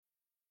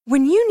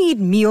When you need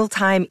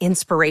mealtime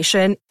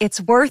inspiration,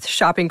 it's worth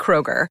shopping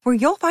Kroger, where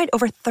you'll find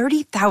over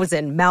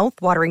 30,000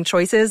 mouth-watering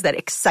choices that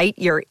excite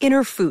your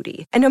inner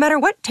foodie. And no matter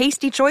what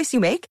tasty choice you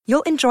make,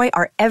 you'll enjoy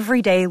our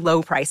everyday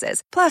low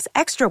prices, plus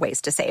extra ways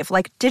to save,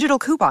 like digital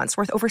coupons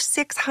worth over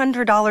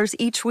 $600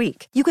 each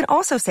week. You can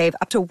also save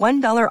up to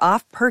 $1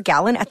 off per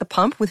gallon at the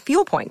pump with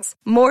fuel points.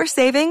 More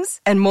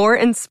savings and more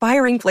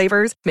inspiring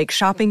flavors make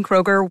shopping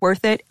Kroger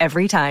worth it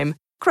every time.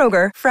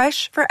 Kroger,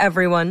 fresh for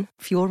everyone.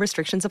 Fuel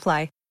restrictions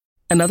apply.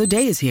 Another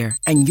day is here,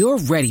 and you're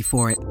ready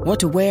for it. What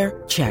to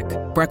wear? Check.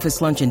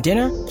 Breakfast, lunch, and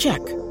dinner? Check.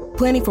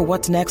 Planning for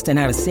what's next and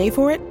how to save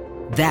for it?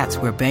 That's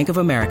where Bank of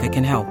America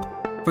can help.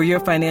 For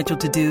your financial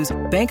to-dos,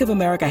 Bank of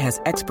America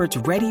has experts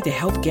ready to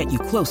help get you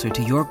closer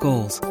to your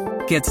goals.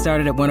 Get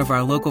started at one of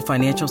our local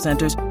financial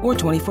centers or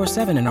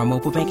 24/7 in our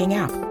mobile banking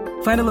app.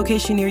 Find a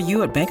location near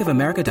you at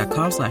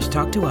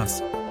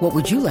bankofamerica.com/talktous. What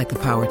would you like the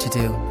power to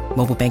do?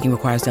 Mobile banking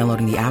requires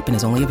downloading the app and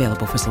is only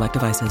available for select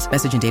devices.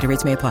 Message and data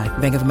rates may apply.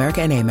 Bank of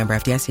America N.A., member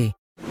FDIC.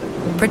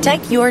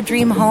 Protect your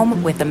dream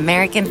home with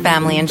American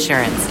Family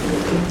Insurance.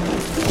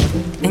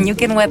 And you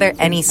can weather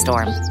any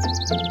storm.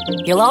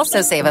 You'll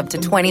also save up to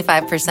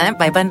 25%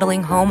 by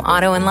bundling home,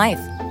 auto, and life.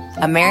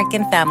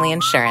 American Family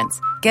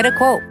Insurance. Get a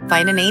quote.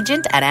 Find an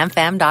agent at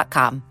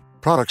amfam.com.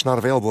 Products not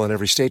available in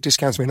every state.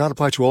 Discounts may not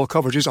apply to all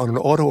coverages on an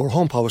auto or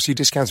home policy.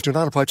 Discounts do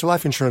not apply to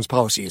life insurance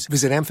policies.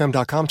 Visit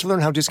amfam.com to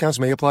learn how discounts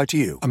may apply to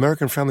you.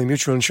 American Family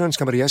Mutual Insurance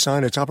Company, SI,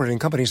 and its operating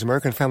companies,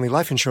 American Family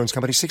Life Insurance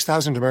Company,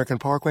 6000 American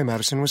Parkway,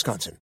 Madison,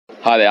 Wisconsin.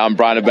 Hi there, I'm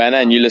Brian Urbana,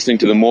 and you're listening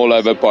to the Mall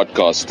Over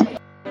podcast.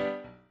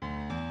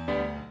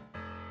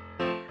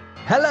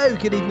 Hello,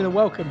 good evening, and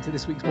welcome to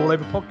this week's Mall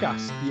Over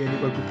podcast. The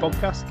only rugby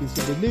podcast gives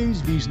you the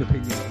news, views, and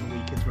opinions on the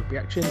weekend's rugby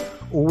action,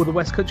 all with a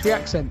West Country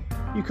accent.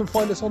 You can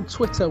find us on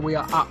Twitter. We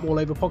are at Mall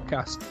Over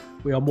Podcast.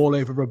 We are Mall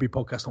Over Rugby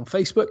Podcast on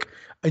Facebook.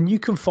 And you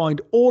can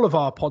find all of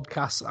our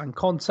podcasts and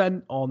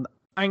content on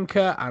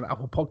Anchor and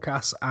Apple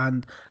Podcasts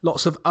and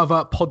lots of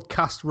other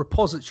podcast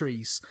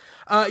repositories.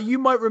 You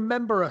might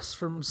remember us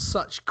from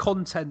such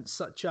content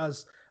such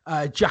as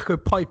Jacko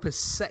Piper's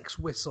Sex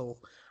Whistle,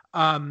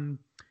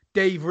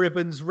 Dave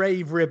Ribbon's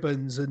Rave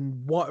Ribbons,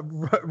 and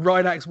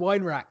Rhinax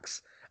Wine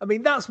Racks. I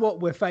mean, that's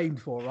what we're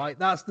famed for, right?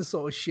 That's the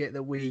sort of shit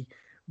that we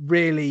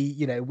really,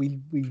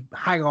 we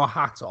hang our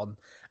hat on.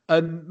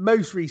 And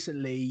most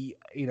recently,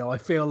 I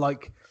feel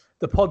like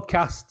the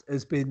podcast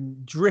has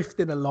been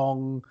drifting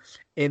along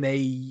in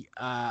a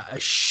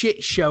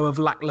shit show of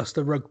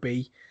lackluster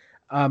rugby,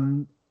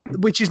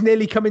 which is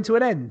nearly coming to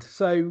an end.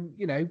 So,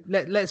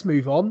 let's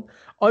move on.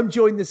 I'm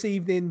joined this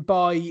evening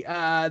by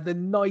the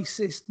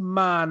nicest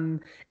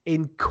man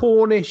in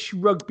Cornish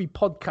rugby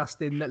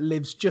podcasting that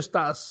lives just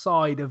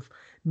outside of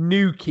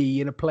Newquay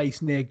in a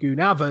place near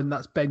Goonhaven.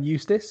 That's Ben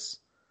Eustace.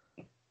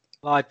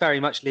 Well, I very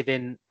much live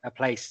in a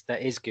place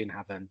that is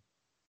Goonhaven.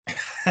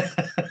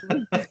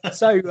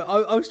 So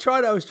I was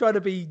trying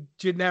to be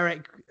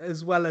generic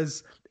as well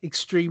as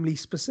extremely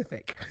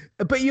specific.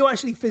 But you're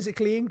actually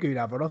physically in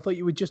Goonhaven. I thought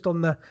you were just on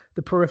the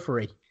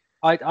periphery.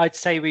 I'd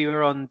say we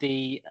were on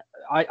the.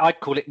 I'd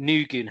call it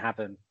New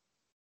Goonhaven.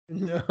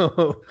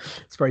 No,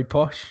 it's very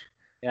posh.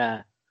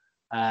 Yeah,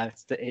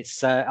 it's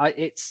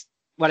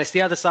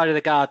the other side of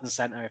the garden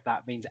centre. If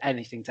that means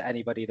anything to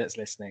anybody that's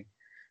listening.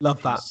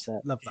 Love that.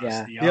 Love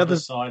that. Yeah. The other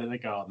side of the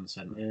garden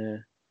centre. Yeah.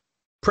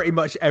 Pretty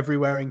much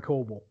everywhere in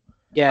Cornwall.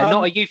 Yeah,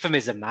 not a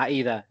euphemism, that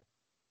either.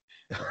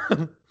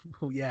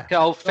 Oh, yeah.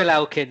 Old Phil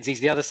Elkins,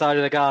 he's the other side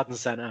of the garden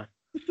centre.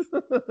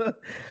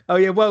 Oh,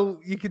 yeah, well,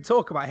 you can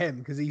talk about him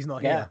because he's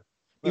not here.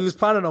 He was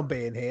planning on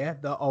being here,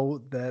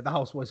 the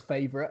housewife's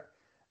favourite.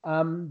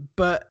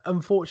 But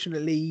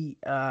unfortunately,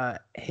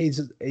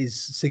 his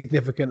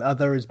significant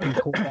other has been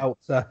called out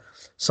to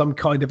some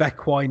kind of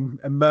equine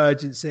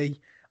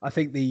emergency. I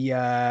think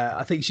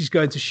she's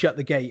going to shut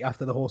the gate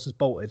after the horse has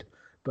bolted,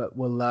 but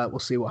we'll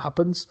see what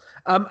happens.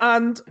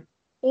 And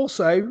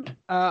also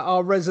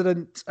our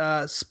resident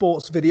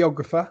sports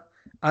videographer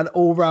and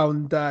all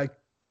round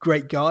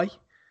great guy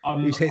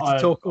who's here to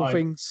talk all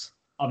things.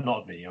 I'm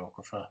not a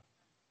videographer.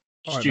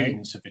 All right,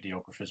 Students are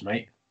videographers,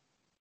 mate.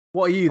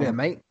 What are you then,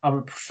 mate? I'm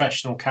a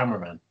professional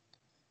cameraman.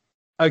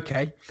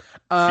 Okay,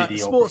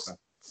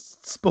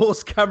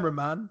 sports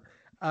cameraman.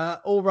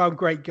 All-round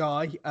great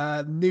guy,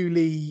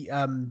 newly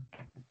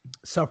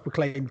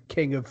self-proclaimed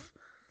king of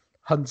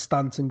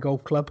Hunstanton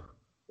Golf Club,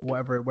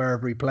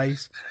 wherever he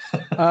plays.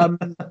 Doug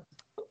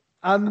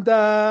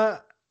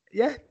Andrews,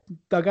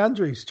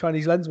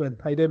 Chinese lensman.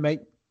 How you doing,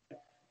 mate?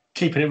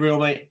 Keeping it real,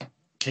 mate.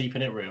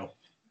 Keeping it real.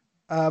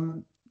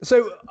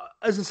 So,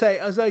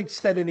 as I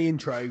said in the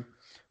intro,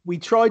 we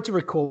tried to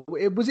record.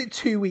 Was it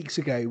 2 weeks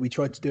ago? We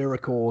tried to do a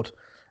record.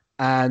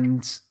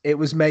 And it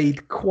was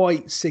made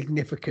quite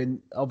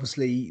significant,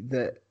 obviously,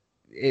 that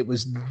it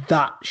was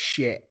that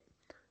shit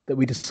that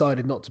we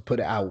decided not to put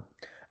it out.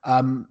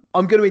 I'm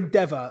going to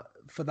endeavour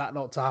for that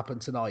not to happen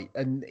tonight.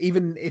 And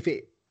even if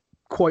it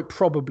quite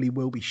probably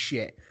will be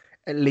shit,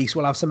 at least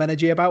we'll have some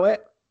energy about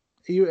it.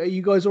 Are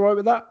you guys all right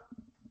with that?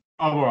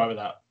 I'm all right with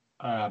that.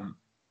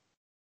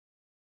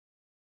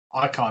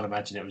 I can't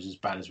imagine it was as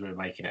bad as we were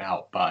making it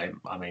out. But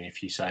I mean,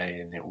 if you're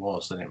saying it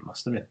was, then it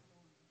must have been.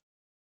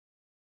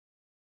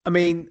 I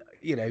mean,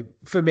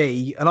 for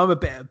me, and I'm a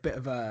bit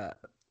of a.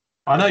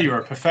 I know you're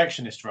a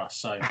perfectionist, Russ.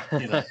 So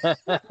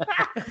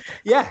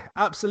Yeah,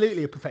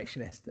 absolutely a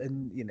perfectionist,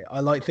 and I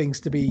like things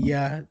to be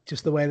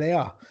just the way they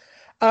are.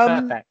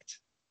 Perfect.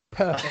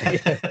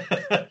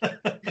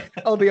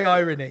 Oh, the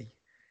irony.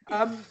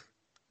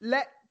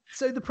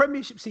 So the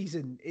Premiership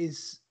season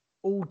is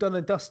all done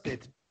and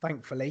dusted,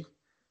 thankfully.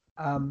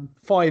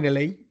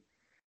 Finally,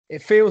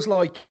 it feels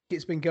like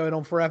it's been going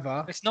on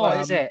forever. It's not,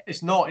 is it?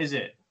 It's not, is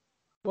it?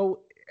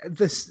 Well,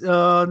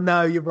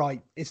 no, you're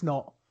right. It's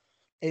not.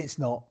 It's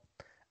not.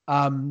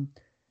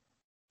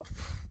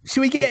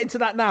 Should we get into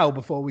that now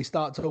before we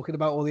start talking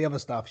about all the other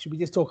stuff? Should we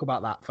just talk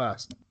about that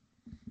first?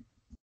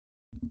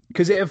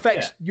 Because it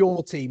affects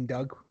your team,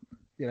 Doug.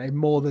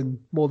 More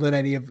than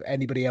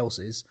anybody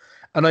else's,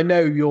 and I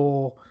know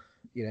you're,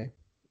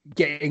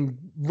 getting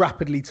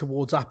rapidly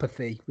towards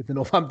apathy with the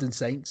Northampton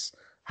Saints.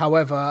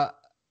 However,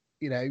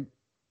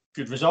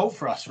 good result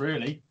for us,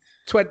 really.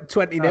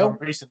 20-0.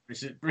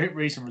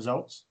 Recent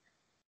results.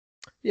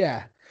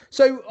 Yeah.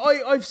 So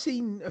I've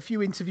seen a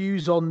few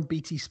interviews on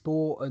BT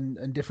Sport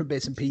and different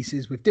bits and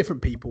pieces with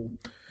different people.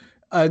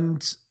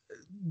 And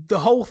the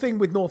whole thing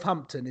with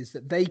Northampton is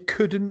that they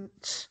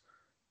couldn't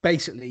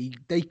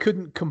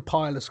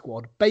compile a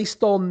squad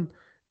based on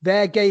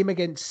their game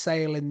against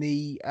Sale in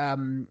the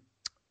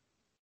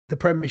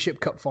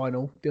Premiership Cup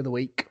final the other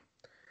week.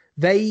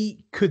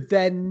 They could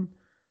then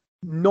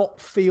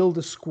not field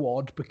a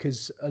squad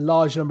because a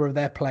large number of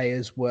their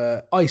players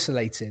were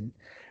isolating.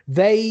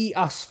 They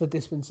asked for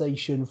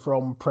dispensation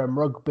from Prem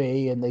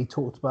Rugby, and they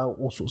talked about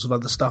all sorts of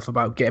other stuff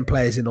about getting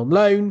players in on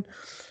loan,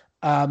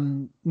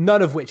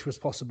 none of which was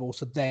possible.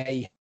 So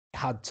they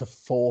had to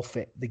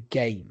forfeit the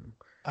game,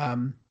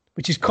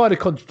 which is kind of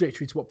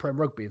contradictory to what Prem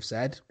Rugby have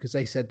said, because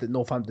they said that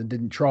Northampton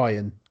didn't try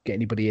and get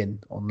anybody in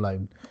on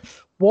loan.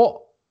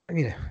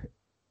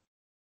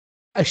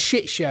 A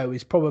shit show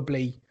is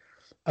probably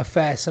a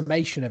fair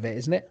summation of it,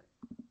 isn't it?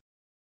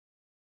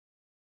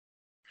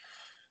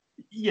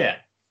 Yeah.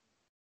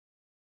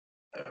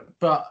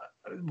 But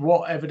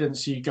what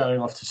evidence are you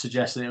going off to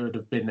suggest that it would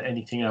have been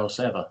anything else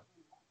ever?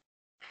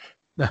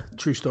 No,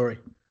 true story.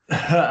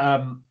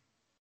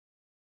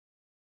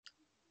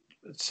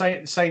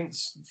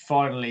 Saints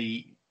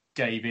finally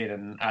gave in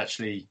and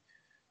actually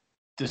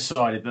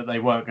decided that they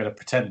weren't going to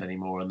pretend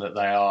anymore, and that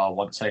they are,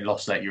 once they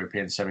lost that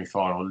European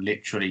semi-final,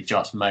 literally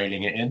just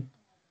mailing it in.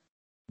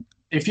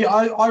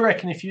 I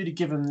reckon if you'd have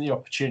given them the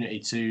opportunity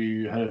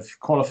to have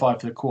qualified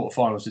for the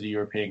quarterfinals of the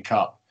European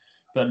Cup,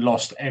 but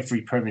lost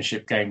every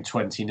Premiership game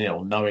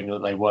 20-0, knowing that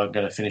they weren't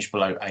going to finish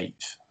below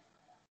 8th,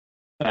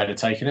 they'd have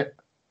taken it.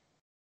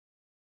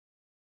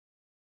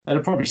 They'd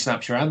have probably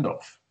snapped your hand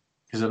off,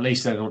 because at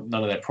least none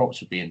of their props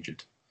would be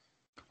injured.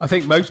 I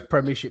think most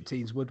Premiership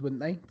teams would, wouldn't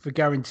they? For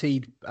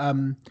guaranteed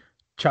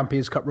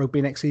Champions Cup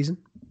rugby next season.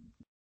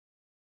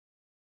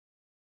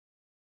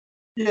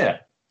 Yeah,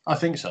 I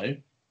think so.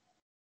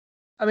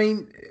 I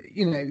mean,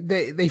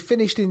 they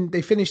finished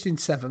in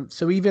seventh,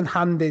 so even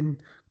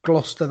handing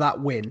Gloucester that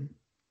win,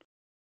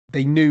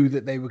 they knew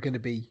that they were going to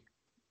be.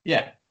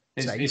 Yeah,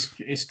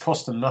 it's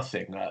cost them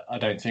nothing. I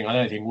don't think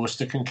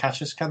Worcester can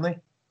catch us, can they?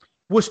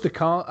 Worcester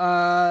can't.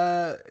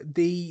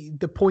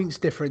 The points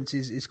difference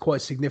is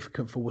quite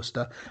significant for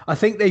Worcester. I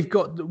think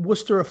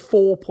Worcester are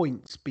 4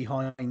 points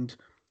behind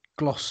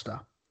Gloucester,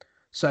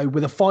 so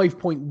with a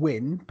 5-point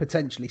win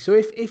potentially. So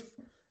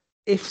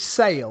if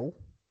Sale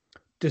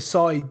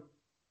decide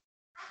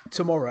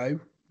tomorrow,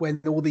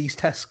 when all these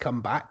tests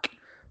come back,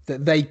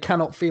 that they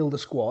cannot field a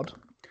squad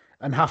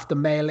and have to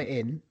mail it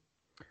in,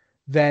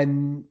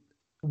 then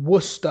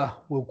Worcester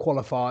will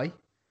qualify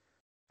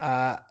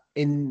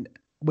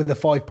with a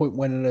 5-point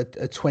win and a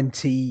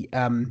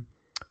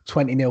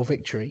 20-0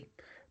 victory.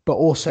 But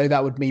also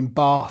that would mean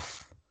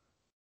Bath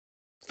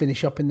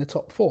finish up in the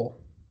top 4.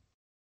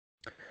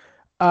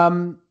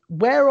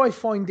 Where I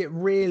find it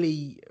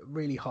really,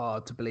 really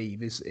hard to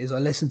believe is I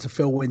listened to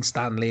Phil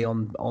Winstanley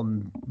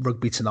on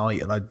Rugby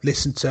Tonight, and I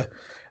listened to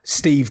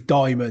Steve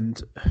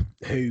Diamond,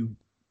 who,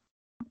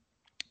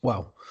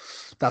 well,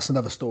 that's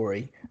another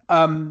story.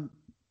 Who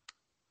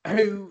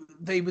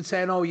they would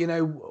say,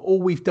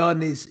 all we've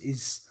done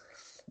is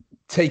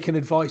taken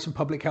advice from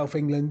Public Health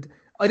England.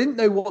 I didn't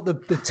know what the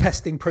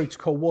testing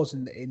protocol was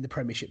in the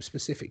Premiership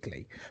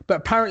specifically, but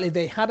apparently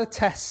they had a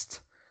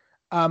test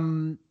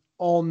on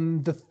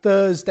the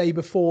Thursday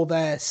before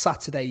their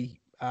Saturday,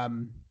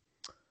 on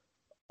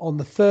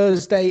the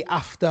Thursday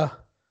after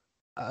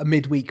a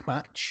midweek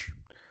match.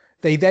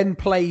 They then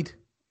played,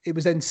 it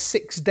was then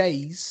 6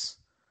 days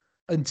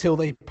until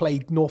they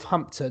played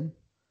Northampton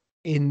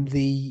in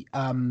the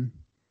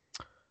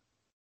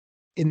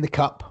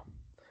cup.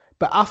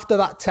 But after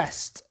that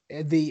test,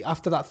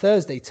 after that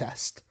Thursday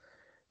test,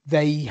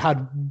 they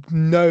had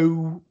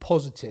no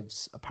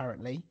positives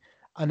apparently,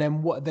 and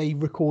then they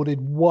recorded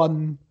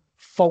one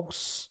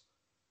false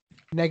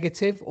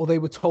negative, or they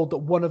were told that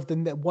one of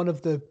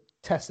the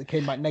tests that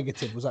came back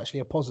negative was actually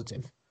a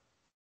positive.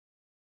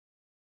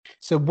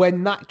 So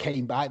when that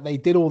came back, they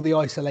did all the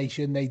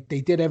isolation, they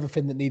did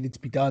everything that needed to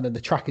be done and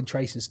the track and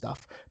trace and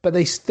stuff. But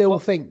they still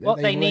think that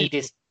what they were need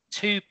able... is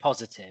 2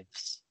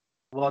 positives,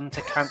 one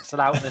to cancel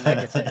out the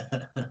negative.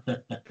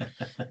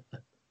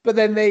 But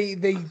then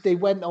they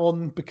went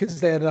on because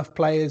they had enough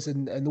players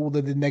and all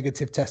of the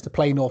negative tests to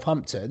play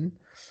Northampton.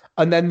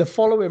 And then the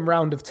following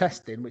round of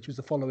testing, which was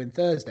the following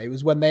Thursday,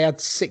 was when they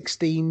had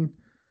 16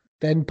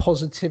 then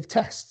positive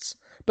tests.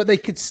 But they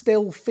could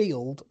still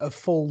field a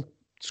full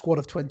squad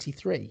of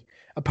 23.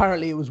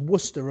 Apparently it was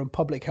Worcester and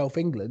Public Health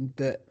England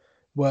that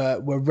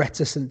were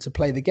reticent to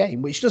play the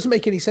game, which doesn't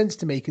make any sense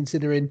to me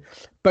considering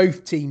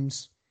both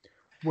teams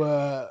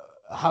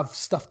have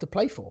stuff to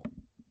play for.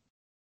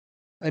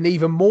 And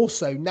even more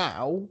so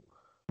now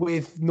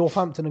with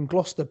Northampton and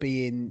Gloucester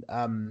being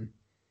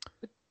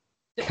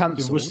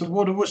cancelled.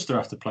 What do Worcester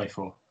have to play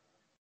for?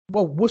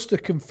 Well, Worcester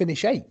can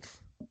finish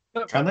 8th.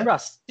 But Can they?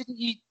 Russ, didn't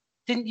you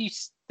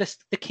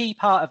the key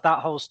part of that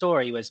whole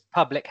story was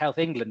Public Health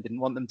England didn't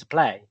want them to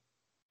play.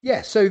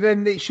 Yeah, so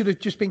then it should have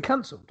just been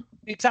cancelled.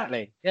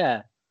 Exactly.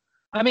 Yeah.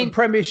 I mean, and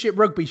Premiership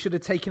Rugby should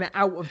have taken it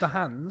out of the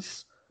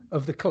hands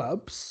of the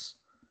clubs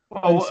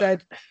and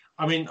said...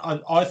 I mean,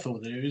 I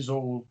thought that it was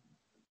all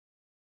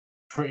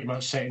pretty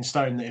much set in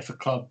stone that if a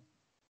club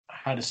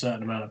had a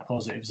certain amount of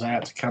positives, they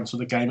had to cancel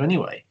the game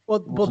anyway.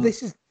 Well,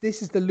 this is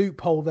the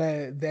loophole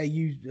they're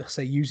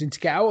using to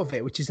get out of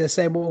it, which is they're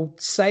saying, well,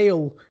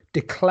 Sale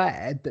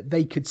declared that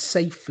they could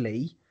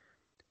safely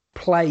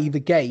play the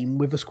game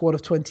with a squad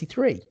of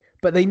 23,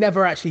 but they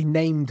never actually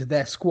named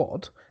their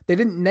squad. They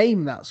didn't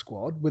name that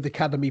squad with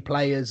academy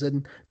players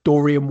and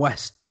Dorian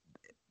West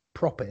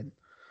propping.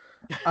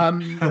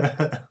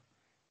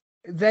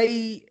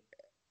 They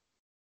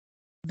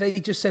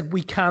just said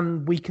we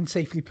can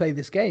safely play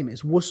this game.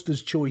 It's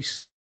Worcester's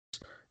choice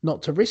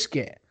not to risk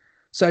it.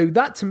 So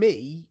that to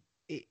me,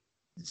 it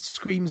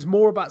screams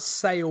more about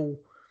Sale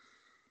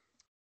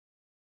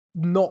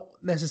not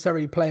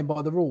necessarily playing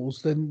by the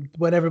rules than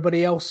when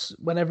everybody else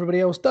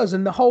does.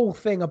 And the whole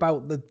thing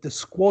about the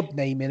squad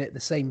naming at the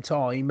same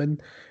time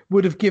and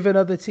would have given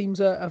other teams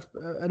an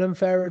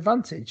unfair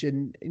advantage.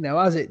 And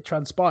as it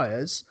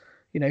transpires,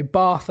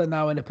 Bath are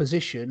now in a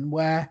position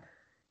where,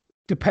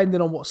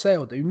 depending on what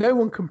Sale do, no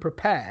one can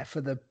prepare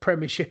for the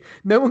Premiership.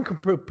 No one can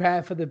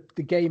prepare for the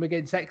game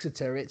against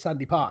Exeter at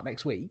Sandy Park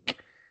next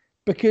week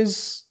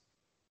because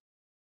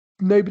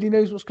nobody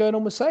knows what's going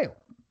on with Sale.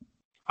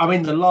 I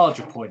mean, the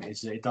larger point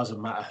is that it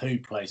doesn't matter who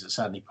plays at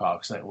Sandy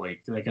Park that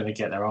week; they're going to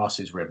get their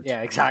asses ripped.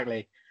 Yeah,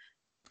 exactly.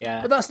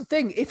 Yeah, but that's the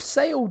thing. If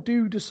Sale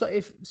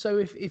if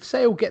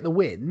Sale get the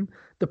win,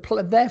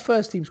 their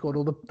first team squad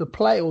or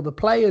the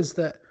players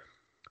that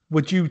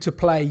were due to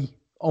play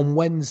on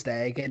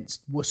Wednesday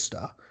against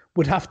Worcester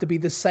would have to be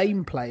the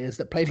same players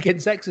that played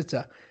against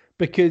Exeter,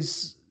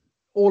 because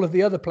all of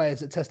the other players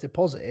that tested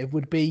positive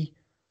would be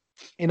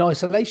in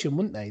isolation,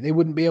 wouldn't they? They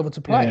wouldn't be able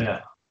to play.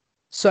 Yeah.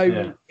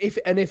 So if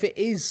it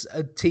is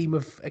a team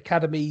of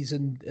academies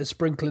and a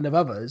sprinkling of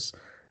others,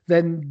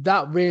 then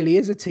that really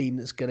is a team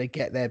that's going to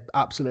get their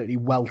absolutely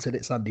welted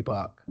at Sandy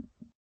Park.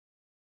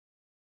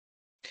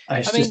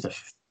 It's just a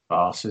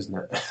farce, isn't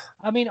it?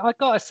 I mean, I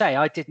gotta say,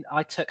 I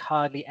took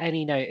hardly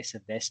any notice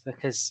of this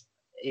because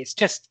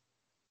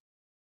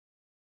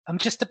I'm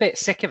just a bit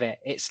sick of it.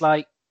 It's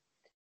like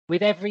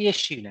with every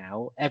issue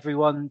now,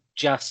 everyone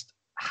just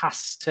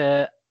has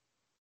to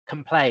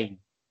complain.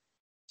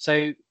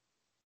 So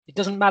it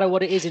doesn't matter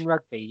what it is in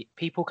rugby,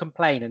 people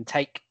complain and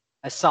take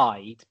a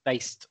side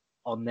based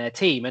on their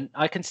team. And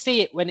I can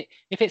see it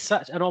if it's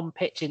such an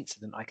on-pitch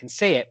incident, I can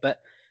see it.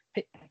 But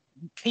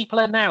people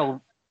are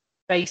now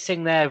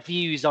basing their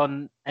views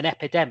on an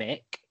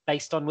epidemic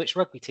based on which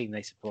rugby team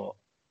they support.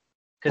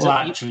 Well,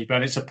 actually,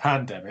 Ben, it's a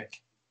pandemic.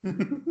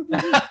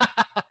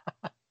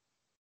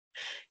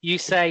 You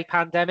say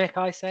pandemic,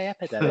 I say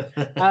epidemic.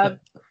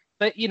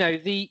 But you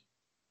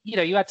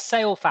had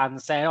Sale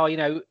fans saying,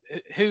 "Oh,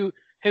 who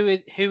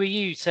are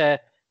you to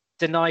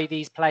deny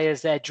these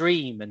players their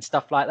dream and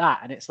stuff like that?"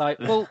 And it's like,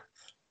 well,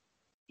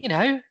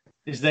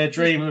 is their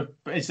dream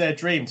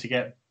to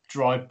get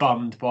dry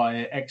bummed by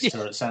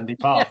Exeter at Sandy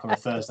Park on a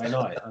Thursday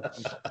night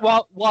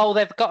while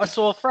they've got a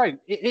sore throat?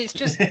 It's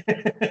just,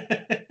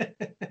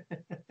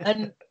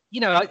 and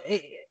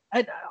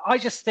I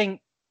just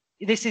think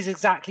this is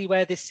exactly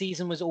where this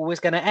season was always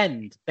going to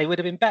end. They would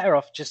have been better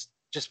off just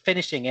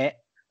finishing it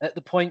at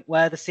the point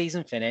where the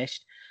season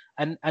finished.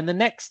 And the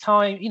next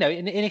time,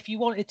 and if you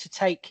wanted to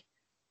take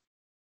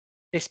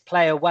this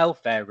player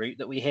welfare route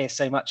that we hear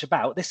so much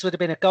about, this would have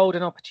been a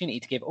golden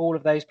opportunity to give all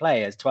of those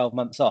players 12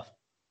 months off.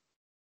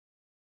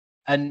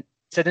 And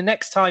so the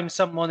next time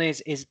someone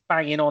is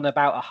banging on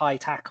about a high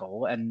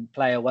tackle and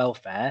player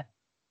welfare,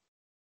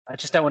 I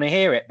just don't want to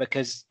hear it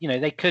because,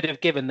 they could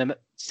have given them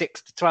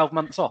 6 to 12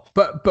 months off.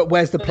 But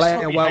where's the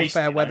player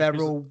welfare where they're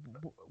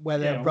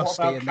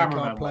rusty and they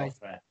can't play?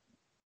 Welfare?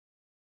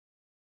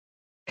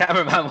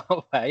 Cameraman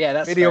welfare, yeah,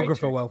 that's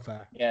videographer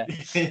welfare. Yeah.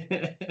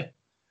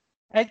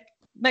 Hey,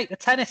 mate, the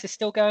tennis is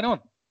still going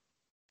on.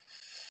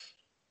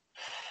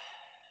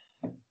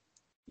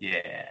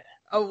 Yeah.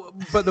 Oh,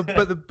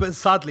 but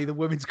sadly, the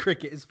women's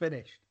cricket is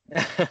finished.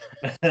 Do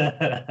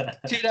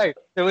you know,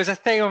 there was a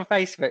thing on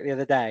Facebook the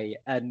other day,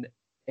 and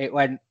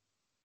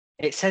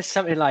it says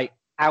something like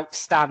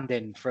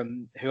outstanding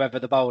from whoever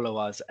the bowler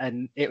was,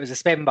 and it was a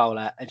spin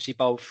bowler, and she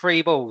bowled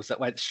 3 balls that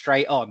went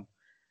straight on,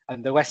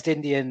 and the West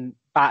Indian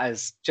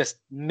batters just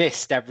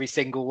missed every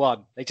single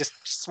one. They just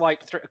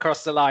swiped through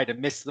across the line and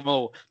missed them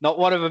all. Not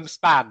one of them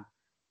span.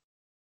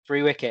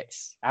 3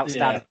 wickets.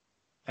 Outstanding.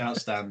 Yeah,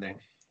 outstanding.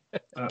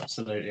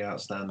 Absolutely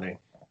outstanding.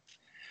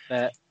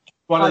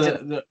 One of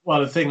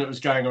the thing that was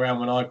going around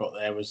when I got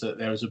there was that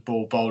there was a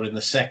ball bowled in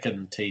the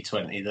second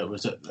T20 that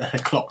was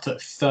clocked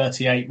at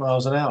 38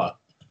 miles an hour,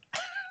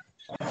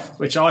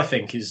 which I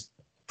think is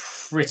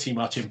pretty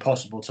much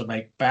impossible to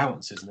make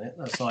bounce, isn't it?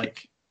 That's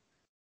like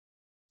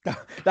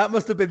that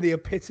must have been the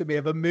epitome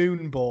of a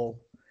moon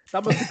ball.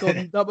 That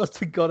must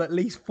have gone at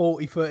least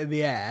 40 foot in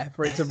the air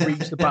for it to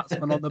reach the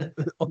batsman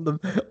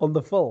on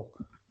the full.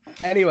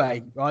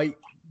 Anyway, right,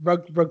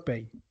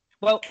 rugby.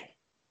 Well,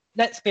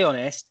 let's be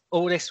honest.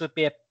 All this would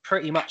be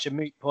pretty much a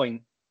moot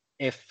point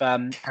if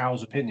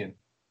Cow's opinion.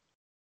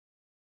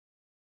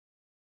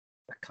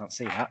 I can't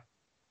see that.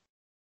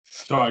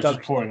 Sorry, I was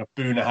just pouring a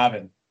Boona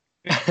Havin.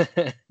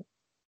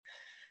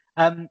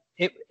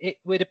 It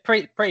would have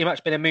pretty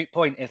much been a moot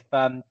point if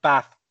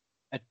Bath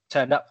had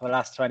turned up for the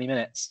last 20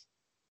 minutes.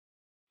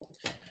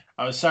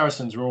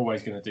 Saracens were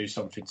always going to do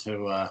something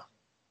to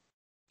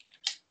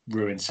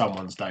ruin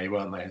someone's day,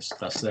 weren't they?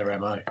 That's their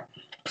MO.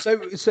 So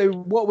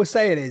what we're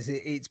saying is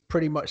it's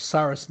pretty much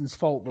Saracens'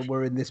 fault that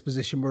we're in this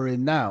position we're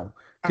in now.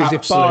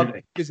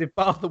 Because if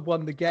Bath had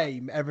won the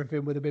game,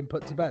 everything would have been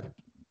put to bed.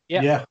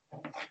 Yeah.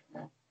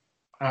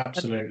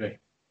 Absolutely.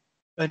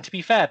 And to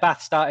be fair,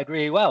 Bath started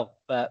really well,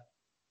 but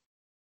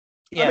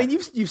yeah. I mean,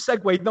 you've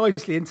segued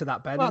nicely into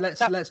that, Ben. Well,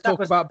 let's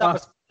talk about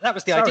Bath. That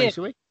was the Sorry, idea.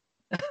 Shall we?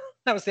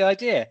 That was the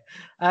idea.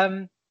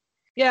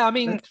 Yeah, I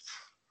mean,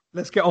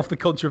 let's get off the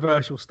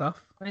controversial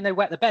stuff. I mean, they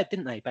wet the bed,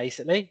 didn't they?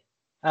 Basically,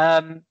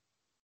 and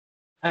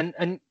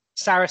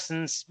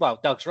Saracens. Well,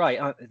 Doug's right.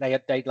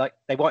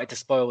 They wanted to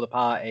spoil the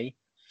party,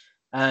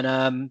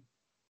 and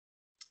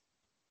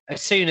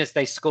as soon as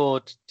they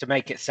scored to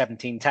make it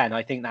 17-10,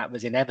 I think that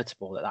was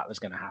inevitable that was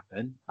going to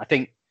happen. I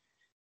think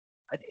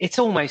it's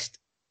almost.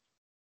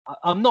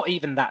 I'm not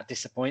even that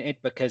disappointed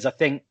because I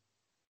think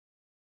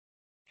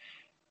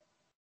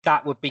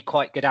that would be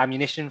quite good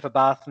ammunition for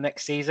Bath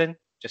next season.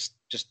 Just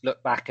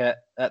look back at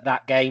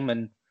that game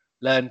and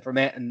learn from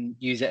it and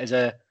use it as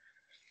a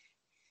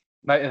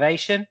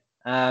motivation.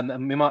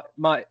 And we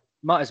might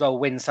as well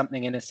win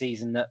something in a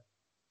season that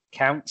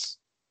counts.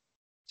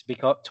 To be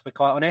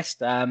quite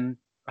honest, I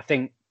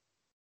think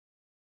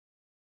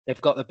they've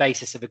got the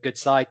basis of a good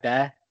side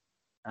there.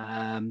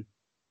 I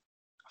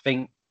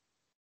think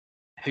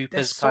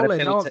Hooper's kind of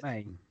built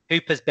it.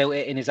 Hooper's built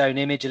it in his own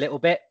image a little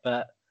bit,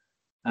 but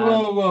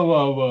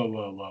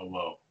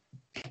whoa.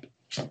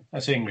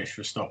 That's English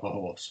for stop a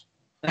horse.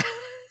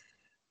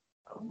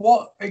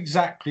 What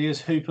exactly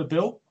has Hooper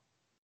built?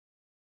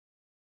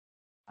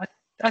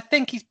 I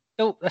think he's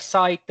built a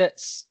side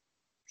that's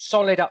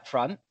solid up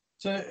front.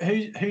 So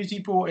who's he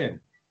brought in?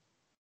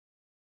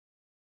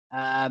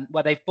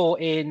 Well, they've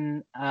brought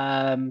in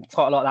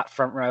quite a lot of that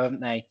front row,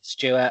 haven't they?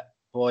 Stewart,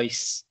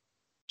 Boyce,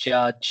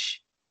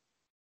 Judge.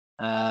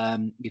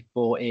 You've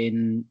brought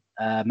in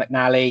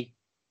McNally,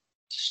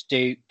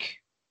 Stoke.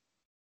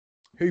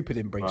 Hooper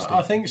didn't bring Stoke.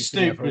 I think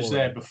Stoke was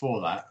there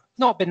before that.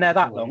 Not been there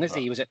that long, has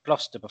he? He was at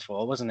Gloucester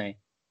before, wasn't he?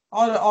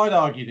 I'd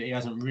argue that he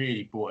hasn't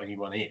really brought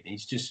anyone in.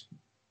 He's just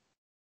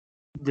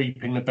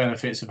reaping the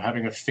benefits of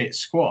having a fit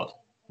squad.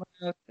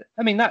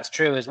 I mean, that's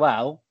true as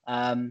well.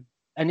 And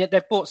yet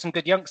they've brought some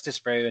good youngsters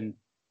through and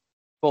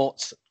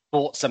bought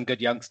some good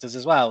youngsters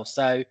as well.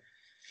 So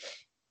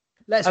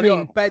let's be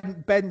honest,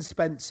 Ben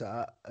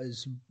Spencer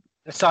has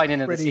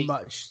signing pretty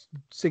much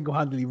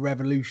single-handedly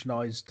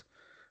revolutionised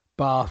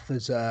Bath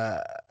as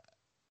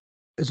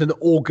an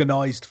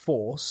organised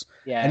force,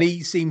 and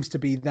he seems to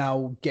be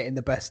now getting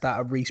the best out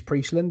of Reece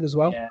Priestland as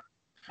well. Yeah,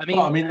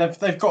 I mean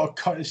they've got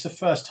it's the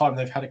first time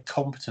they've had a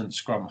competent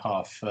scrum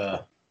half.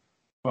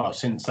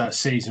 Since that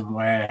season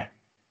where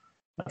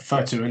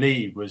Fatu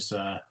Ali was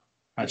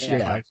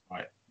actually right.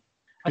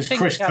 Because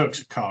Chris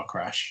Cook's a car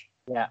crash.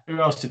 Yeah.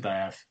 Who else did they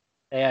have?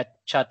 They had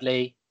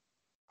Chudley.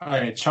 Oh,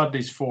 yeah,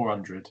 Chudley's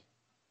 400.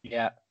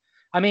 Yeah,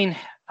 I mean,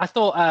 I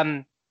thought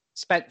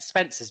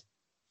Spencer's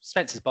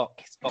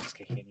box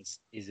kicking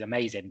is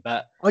amazing,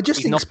 but I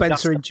just think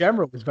Spencer in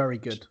general is very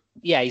good.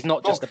 Yeah, he's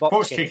not just the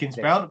box kicking's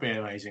bound to be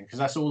amazing because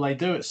that's all they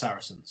do at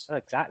Saracens. Oh,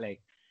 exactly.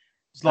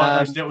 It's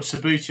like those little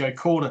Sabutio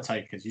corner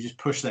takers. You just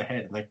push their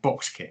head and they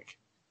box kick.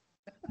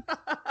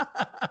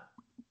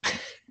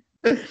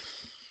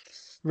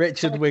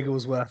 Richard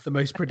Wigglesworth, the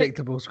most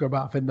predictable scrum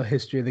half in the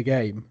history of the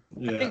game.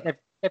 I think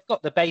they've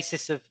got the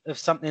basis of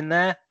something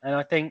there, and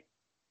I think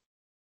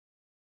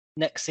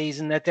next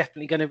season they're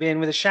definitely going to be in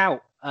with a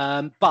shout.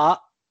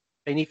 But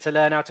they need to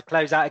learn how to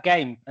close out a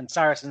game, and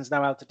Saracens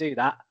know how to do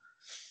that.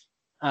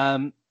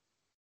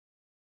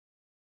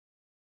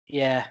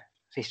 Yeah,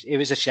 it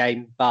was a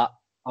shame, but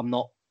I'm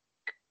not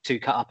too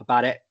cut up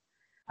about it.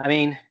 I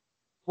mean,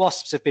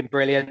 Wasps have been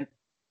brilliant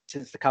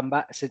since the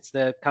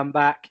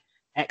comeback.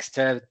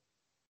 Exeter,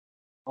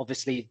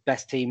 obviously,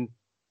 best team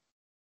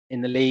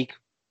in the league,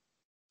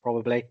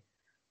 probably,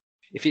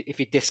 if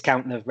you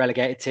discount the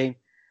relegated team.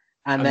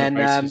 And then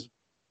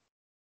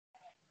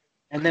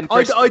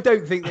I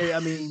don't think I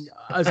mean,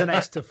 as an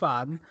Exeter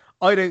fan,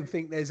 I don't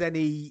think there is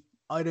any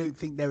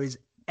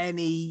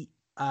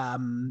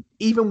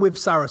even with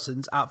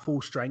Saracens at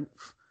full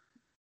strength,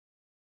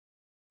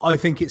 I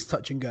think it's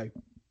touch and go.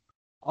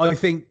 I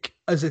think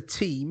as a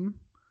team,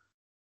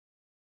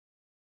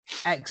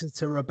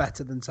 Exeter are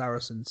better than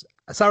Saracens.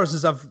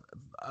 Saracens have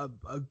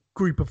a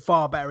group of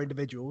far better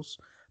individuals,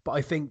 but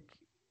I think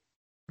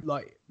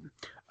like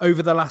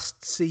over the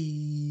last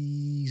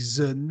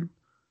season,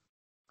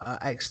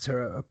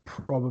 Exeter are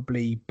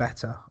probably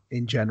better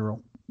in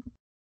general.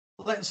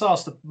 Let's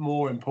ask the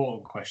more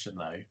important question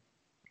though.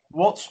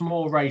 What's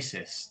more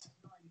racist?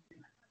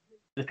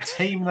 The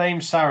team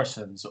name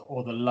Saracens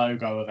or the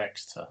logo of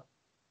Exeter?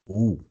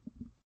 Ooh.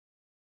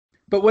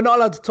 But we're not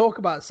allowed to talk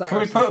about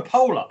Saracens. Can we put a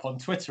poll up on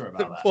Twitter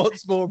about that?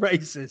 What's more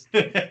racist?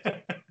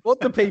 What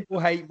do people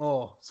hate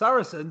more?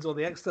 Saracens or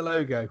the Exeter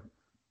logo?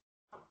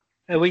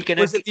 Are we going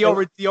Was it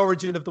the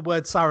origin of the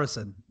word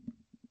Saracen?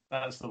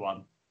 That's the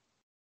one.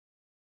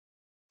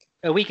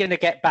 Are we going to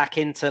get back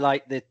into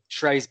like the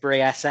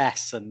Shrewsbury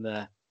SS and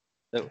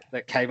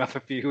that came up a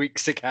few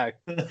weeks ago?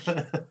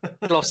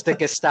 Gloucester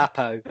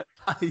Gestapo.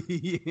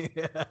 Yeah.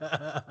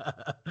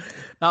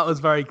 That was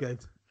very good.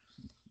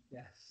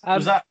 Yes.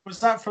 Was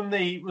that from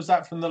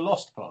the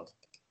Lost Pod?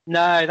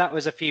 No, that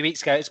was a few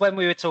weeks ago. It's when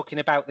we were talking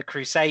about the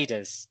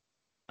Crusaders.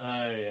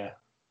 Oh yeah.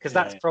 Because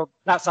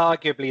that's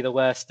arguably the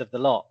worst of the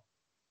lot.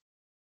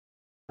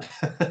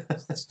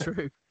 That's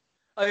true.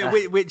 I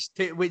mean, which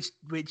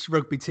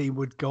rugby team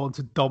would go on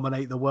to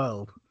dominate the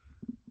world?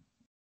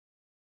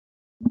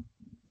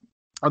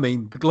 I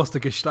mean, the Gloucester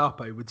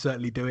Gestapo would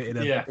certainly do it in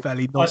a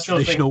fairly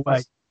non-traditional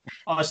way.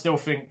 I still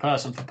think,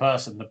 person for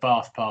person, the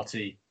Bath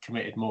Party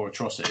committed more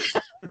atrocities.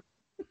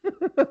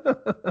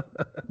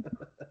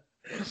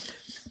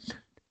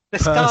 The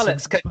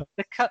Scarlets could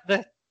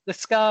the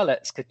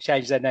Scarlets could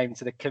change their name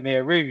to the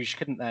Khmer Rouge,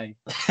 couldn't they?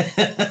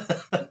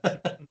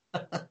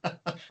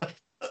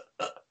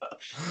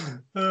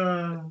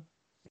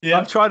 Yeah,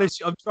 I'm trying to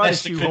shoehorn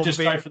just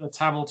go for the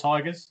Tamil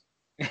Tigers.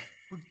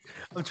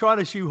 I'm trying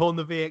to shoehorn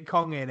the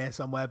Veor-kong in here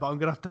somewhere, but I'm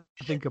gonna have to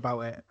think about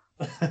it.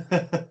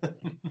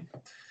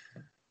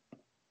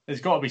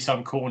 There's got to be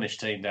some Cornish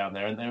team down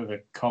there, and they with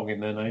a Kong in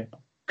their name.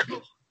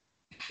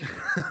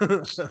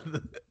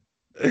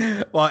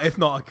 Well, if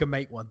not, I can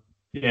make one.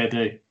 Yeah,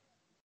 do.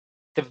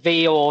 The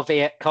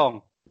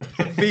Veor-kong.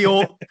 The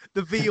Veor-kong.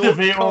 The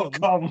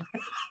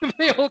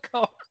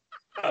Veor-kong.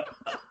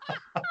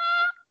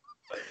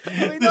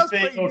 I mean, that's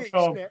pretty rich,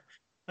 isn't it?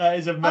 That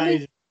is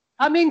amazing.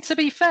 I mean, to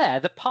be fair,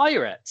 the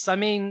Pirates, yeah,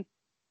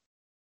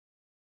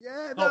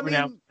 not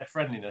renowned for their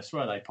friendliness,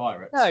 were they,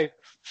 Pirates? No,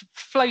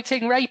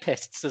 floating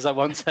rapists, as I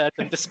once heard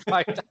them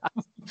described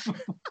as.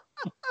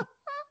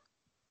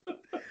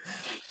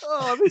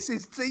 Oh, this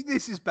is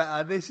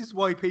better. This is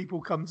why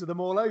people come to them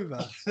all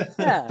over.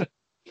 Yeah.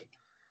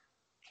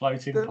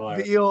 Floating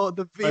pirates.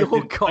 The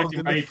Veor-kong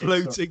and the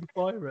floating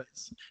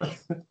pirates.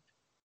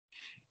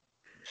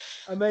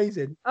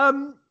 Amazing.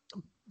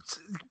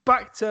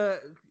 Back to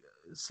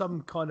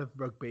some kind of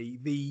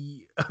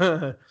rugby.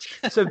 I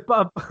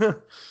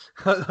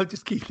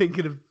just keep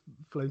thinking of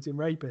floating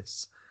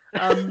rapists.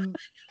 I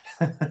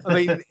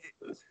mean,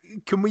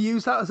 can we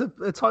use that as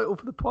a title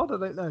for the pod? I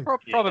don't know.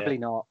 Probably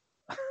not.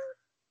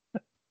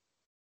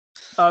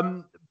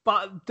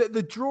 But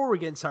the draw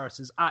against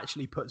Saracens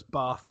actually puts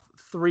Bath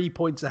 3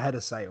 points ahead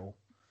of Sale.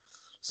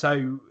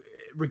 So,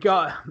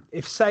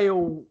 if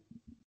Sale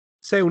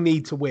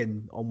need to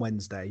win on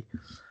Wednesday,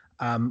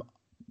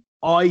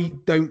 I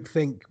don't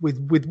think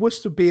with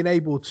Worcester being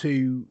able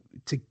to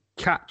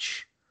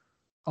catch.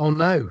 Oh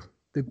no,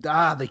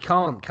 they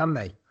can't, can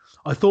they?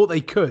 I thought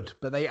they could,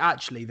 but they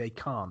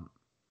can't.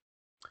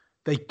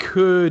 They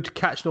could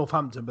catch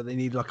Northampton, but they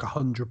need like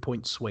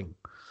 100-point swing.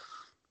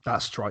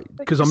 That's right.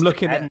 Because I'm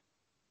looking at.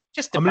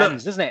 Just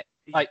depends, doesn't it?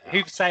 Like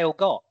who've Sale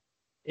got?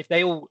 If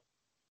they all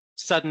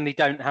suddenly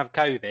don't have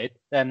COVID,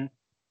 then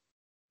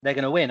they're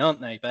going to win,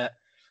 aren't they? But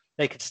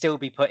they could still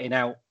be putting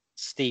out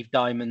Steve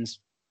Diamond's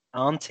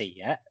auntie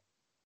yet.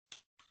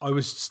 I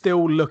was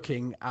still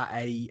looking at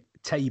a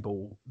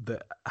table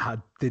that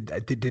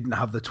didn't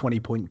have the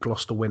 20-point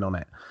Gloucester win on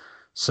it.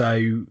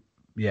 So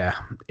yeah,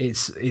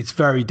 it's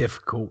very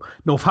difficult.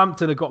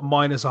 Northampton have got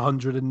minus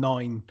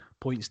 109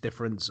 points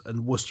difference,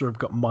 and Worcester have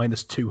got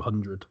minus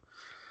 200.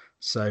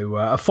 So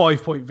a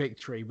 5-point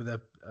victory with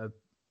a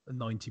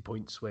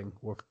 90-point swing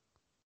would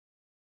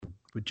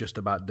just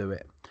about do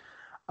it.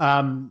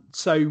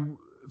 So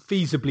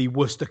feasibly,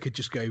 Worcester could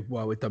just go,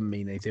 well, it doesn't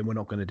mean anything. We're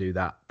not going to do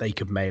that. They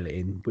could mail it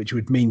in, which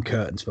would mean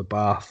curtains for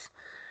Bath.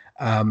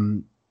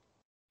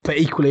 But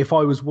equally, if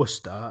I was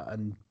Worcester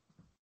and,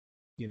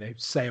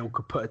 Sale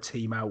could put a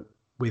team out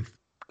with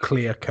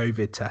clear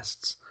COVID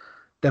tests,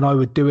 then I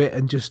would do it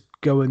and just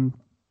go and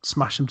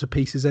smash them to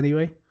pieces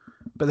anyway.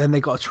 But then they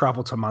got to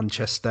travel to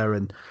Manchester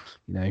and,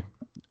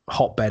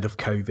 hotbed of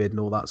COVID and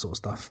all that sort of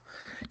stuff.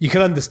 You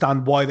can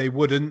understand why they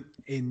wouldn't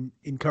in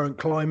current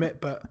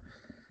climate, but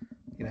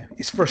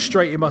it's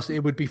frustrating.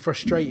 It would be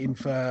frustrating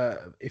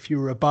for if you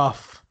were a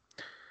Bath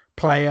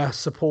player,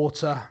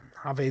 supporter,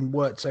 having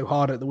worked so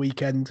hard at the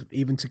weekend,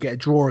 even to get a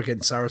draw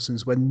against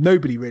Saracens when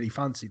nobody really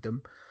fancied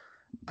them,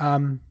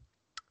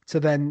 to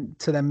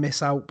then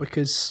miss out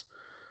because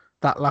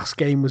that last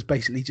game was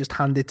basically just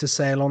handed to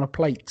Sale on a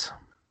plate.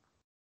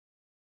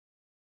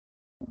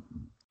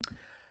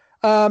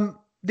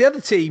 The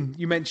other team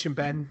you mentioned,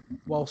 Ben,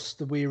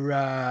 whilst we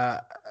were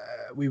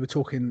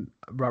talking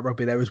about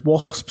rugby, there was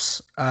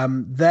Wasps.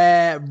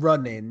 Their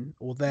running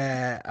or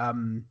their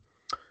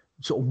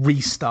sort of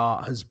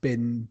restart has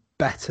been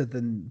better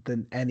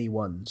than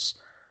anyone's.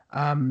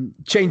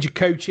 Change of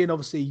coaching,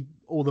 obviously,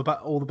 all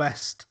the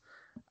best.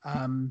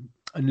 And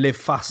Live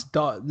Fast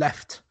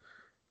left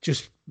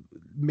just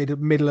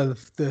middle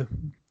of the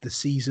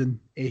season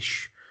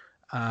ish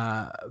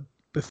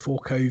before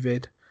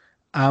COVID.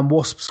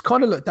 Wasps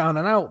kind of looked down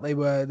and out. They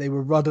were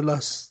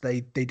rudderless.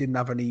 They didn't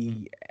have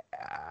any.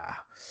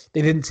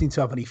 They didn't seem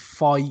to have any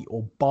fight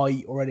or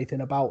bite or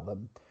anything about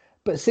them.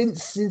 But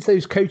since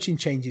those coaching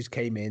changes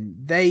came in,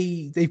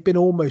 they've been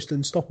almost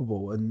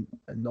unstoppable. And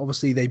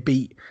obviously they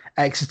beat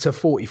Exeter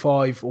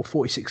 45 or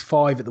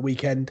 46-5 at the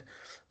weekend.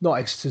 Not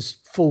Exeter's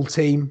full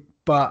team,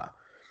 but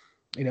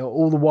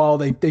all the while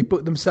they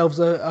booked themselves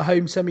a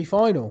home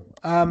semi-final.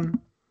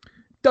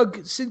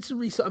 Doug, since the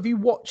restart, have you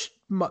watched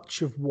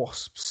much of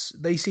Wasps?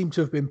 They seem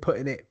to have been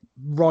putting it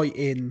right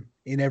in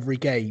every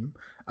game.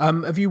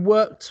 Have you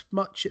worked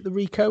much at the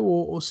Rico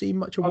or seen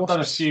much of Wasps? I've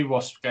done a few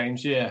Wasp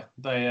games, yeah.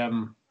 They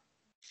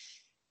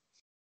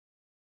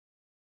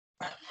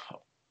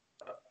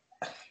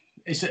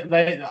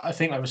I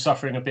think they were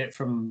suffering a bit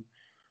from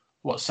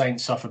what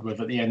Saints suffered with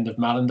at the end of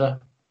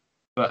Malander.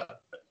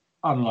 But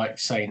unlike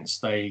Saints,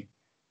 they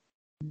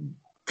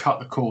cut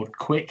the cord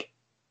quick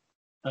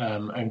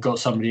and got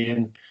somebody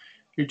in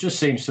who just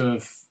seems to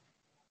have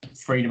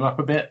freed them up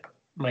a bit.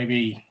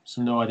 Maybe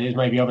some new ideas.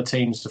 Maybe other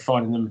teams are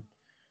finding them,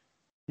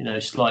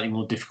 slightly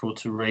more difficult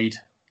to read.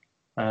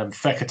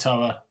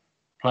 Fekatoa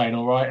playing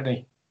all right, isn't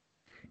he?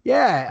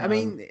 Yeah, I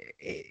mean,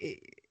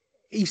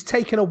 he's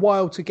taken a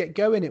while to get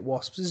going at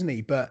Wasps, isn't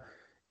he? But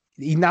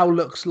he now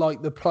looks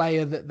like the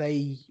player that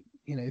they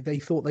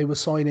thought they were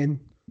signing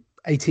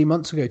 18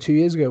 months ago, 2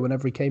 years ago,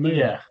 whenever he came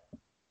in.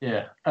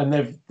 Yeah, and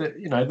they've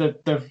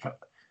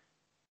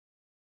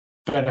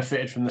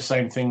benefited from the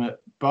same thing that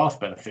Bath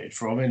benefited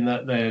from, in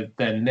that they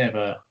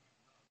never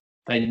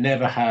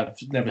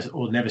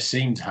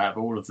seem to have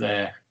all of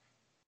their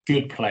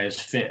good players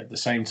fit at the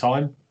same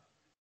time.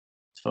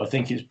 So I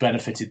think it's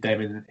benefited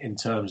them in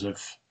terms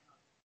of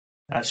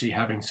actually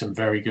having some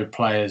very good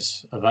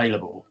players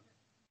available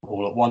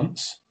all at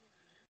once.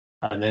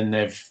 And then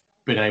they've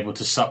been able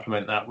to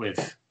supplement that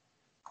with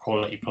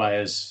quality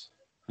players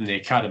from the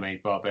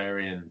academy,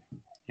 Barbarian,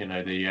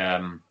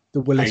 the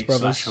Willis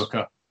brothers.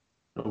 Hooker,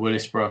 the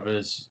Willis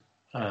brothers,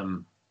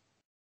 and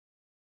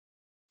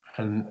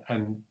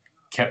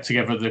kept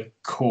together the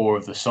core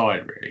of the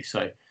side, really.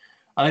 So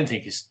I don't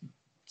think it's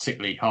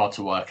particularly hard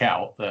to work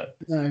out that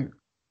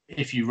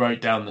if you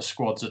wrote down the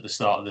squads at the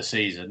start of the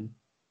season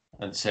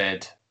and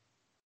said,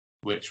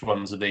 which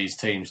ones of these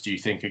teams do you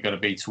think are going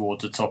to be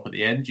towards the top at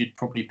the end, you'd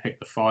probably pick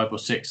the 5 or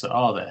 6 that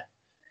are there.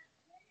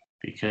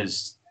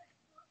 Because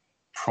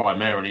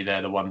primarily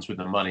they're the ones with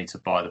the money to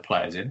buy the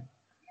players in.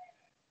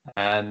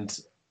 And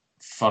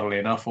funnily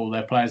enough, all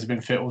their players have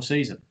been fit all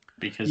season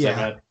because they've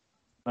had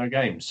no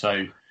games.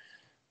 So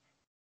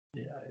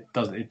it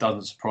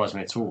doesn't surprise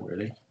me at all,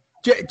 really.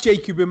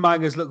 Jacob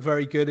Umanga's looked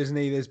very good, isn't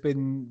he? There's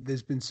been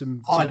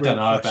some. I don't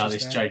know about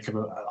this there. Jacob.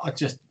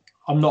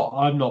 I'm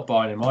not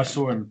buying him. I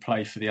saw him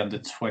play for the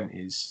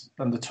under-20s,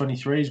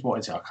 under-23s. What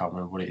is it? I can't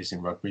remember what it is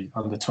in rugby.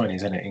 Under-20s,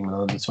 isn't it?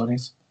 England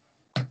under-20s.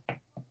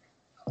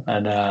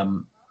 And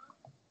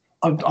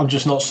I'm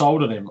just not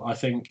sold on him. I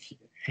think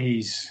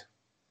he's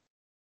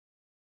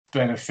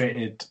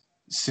benefited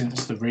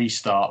since the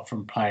restart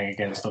from playing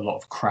against a lot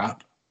of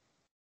crap.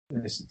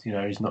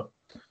 He's not.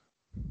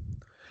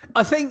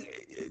 I think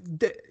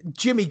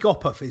Jimmy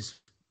Gopperth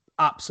is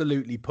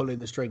absolutely pulling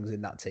the strings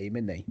in that team,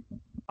 isn't he?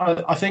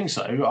 I think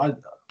so.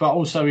 But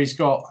also he's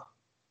got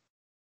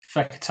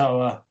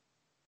Fekatoa.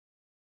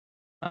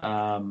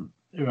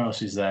 Who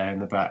else is there in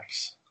the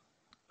backs?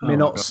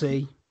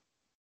 Minotzi.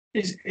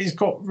 He's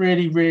got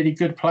really, really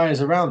good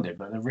players around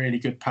him and a really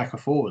good pack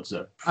of forwards.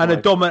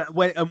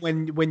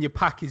 When your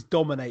pack is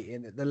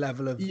dominating at the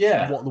level of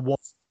what the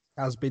Wasps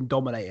has been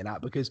dominating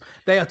at, because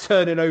they are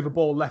turning over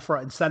ball left,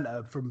 right, and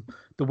centre from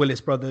the Willis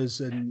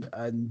brothers and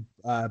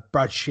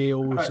Brad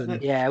Shields.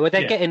 They're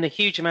getting a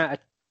huge amount of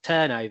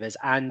turnovers,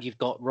 and you've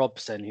got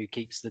Robson who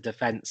keeps the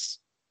defence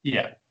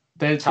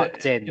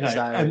tucked in.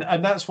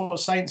 And that's what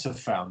Saints have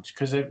found,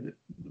 because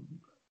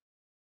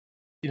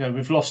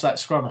we've lost that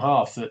scrum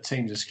half that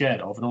teams are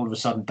scared of, and all of a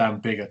sudden Dan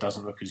Bigger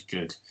doesn't look as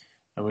good,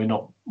 and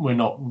we're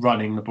not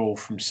running the ball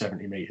from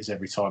 70 metres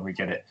every time we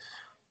get it.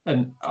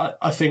 And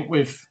I think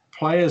with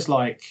players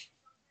like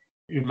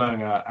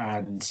Umanga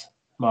and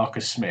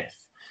Marcus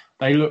Smith,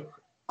 they look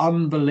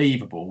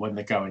unbelievable when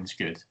the going's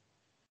good.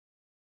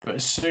 But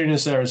as soon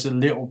as there is a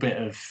little bit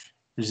of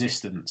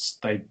resistance,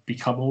 they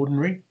become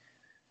ordinary.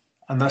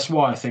 And that's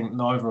why I think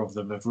neither of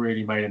them have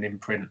really made an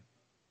imprint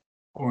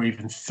or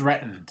even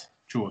threatened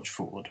George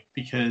Ford,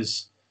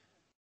 because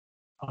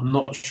I'm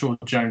not sure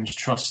Jones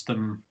trusts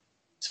them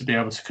to be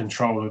able to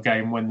control a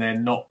game when they're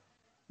not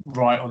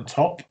right on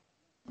top.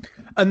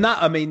 And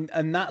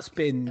that's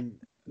been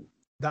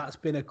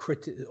a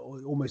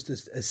almost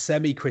a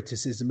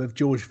semi-criticism of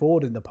George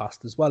Ford in the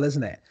past as well,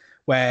 isn't it?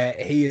 Where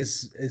he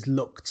has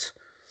looked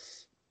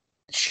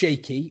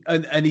shaky,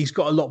 and he's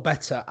got a lot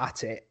better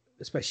at it,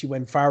 especially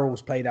when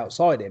Farrell's played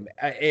outside him,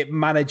 at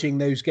managing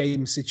those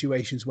game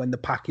situations when the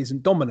pack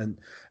isn't dominant.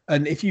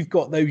 And if you've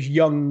got those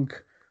young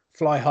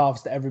fly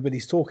halves that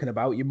everybody's talking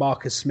about, your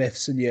Marcus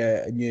Smiths and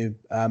your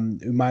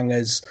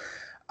Umangas,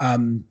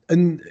 and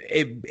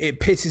it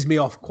pisses me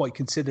off quite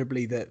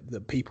considerably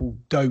that people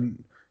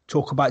don't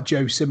talk about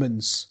Joe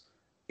Simmons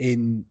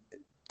in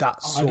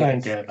that sort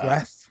of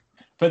breath.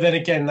 But then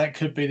again, that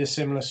could be the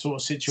similar sort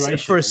of situation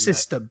for a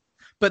system.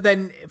 But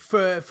then,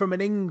 from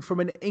an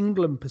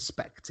England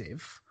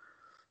perspective,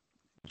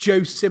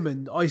 Joe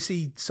Simmons, I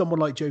see someone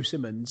like Joe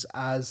Simmons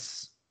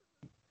as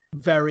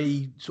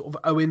very sort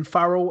of Owen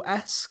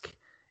Farrell-esque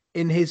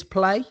in his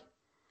play,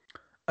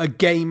 a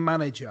game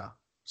manager,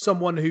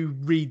 someone who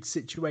reads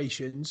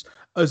situations,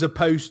 as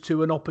opposed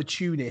to an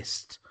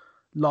opportunist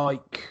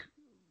like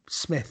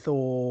Smith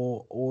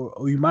or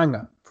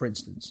Umanga, for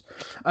instance.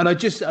 And I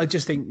just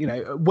think,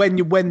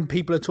 when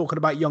people are talking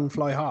about young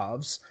fly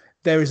halves,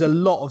 there is a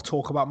lot of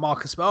talk about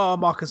Marcus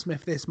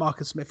Smith this,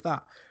 Marcus Smith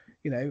that,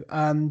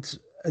 and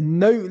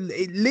no,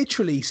 it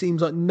literally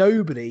seems like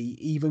nobody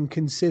even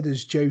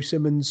considers Joe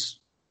Simmons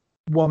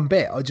one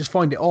bit. I just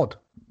find it odd.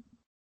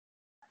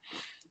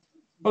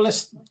 Well,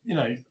 let's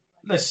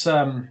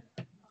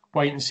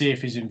wait and see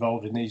if he's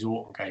involved in these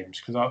autumn games,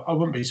 because I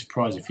wouldn't be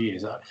surprised if he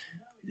is.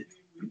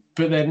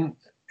 But then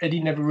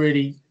Eddie never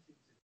really.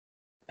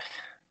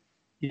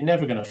 You're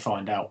never going to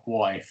find out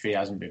why if he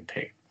hasn't been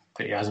picked.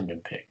 That he hasn't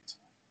been picked.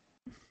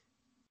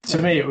 To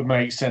me, it would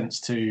make sense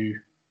to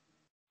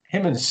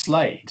him and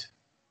Slade.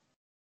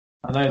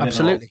 I know they're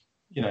absolutely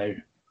not,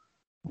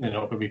 they're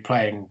not going to be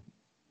playing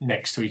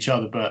next to each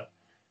other, but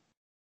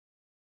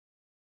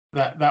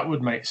that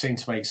would seem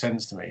to make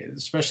sense to me,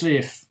 especially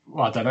if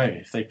I don't know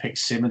if they pick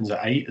Simmons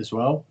at 8 as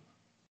well,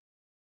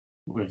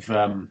 with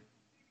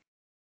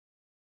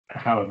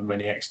however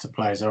many extra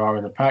players there are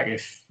in the pack.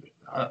 If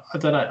I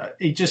don't know,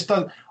 he just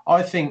doesn't.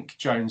 I think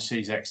Jones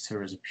sees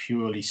Exeter as a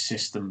purely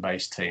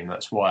system-based team.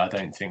 That's why I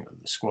don't think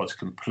that the squad's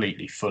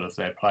completely full of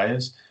their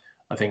players.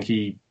 I think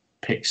he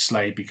picks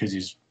Slade because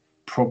he's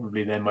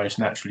probably their most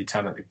naturally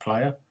talented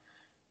player.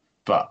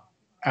 But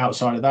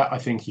outside of that, I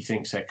think he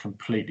thinks they're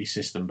completely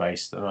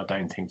system-based, and I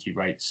don't think he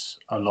rates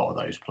a lot of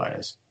those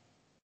players.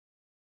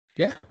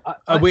 Yeah,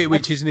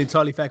 which is an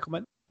entirely fair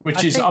comment.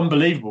 Which is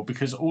unbelievable,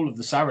 because all of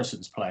the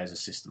Saracens players are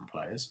system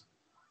players.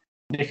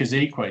 Nick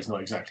Ezekwe's not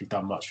exactly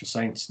done much for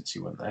Saints since he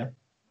went there.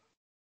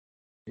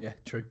 Yeah,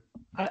 true.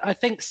 I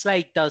think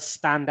Slade does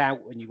stand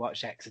out when you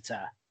watch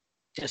Exeter,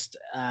 just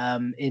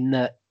in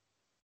that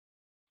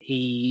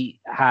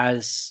he's.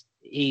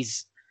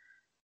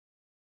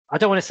 I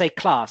don't want to say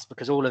class,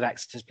 because all of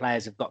Exeter's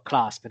players have got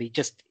class, but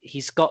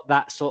he's got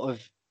that sort of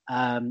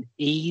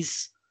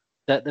ease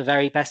that the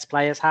very best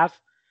players have,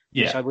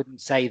 which I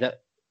wouldn't say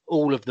that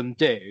all of them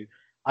do.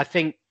 I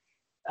think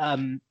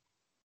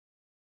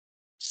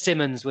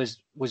Simmons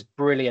was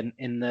brilliant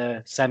in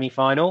the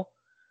semi-final,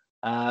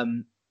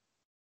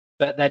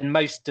 but then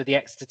most of the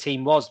Exeter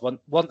team was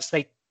once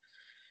they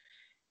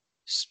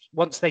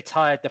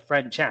tired the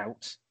French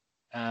out.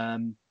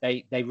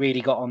 They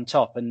really got on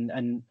top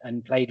and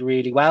played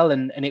really well,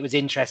 and it was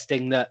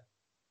interesting that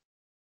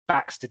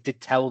Baxter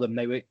did tell them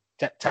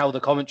tell the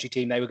commentary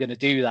team they were going to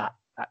do that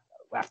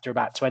after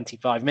about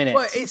 25 minutes.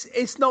 Well,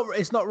 it's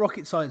not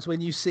rocket science when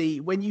you see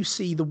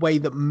the way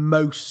that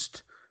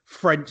most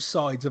French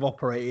sides have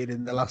operated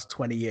in the last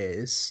 20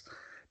 years.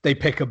 They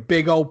pick a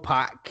big old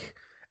pack,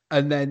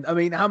 and then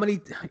how many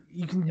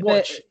you can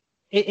watch.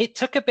 It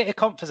took a bit of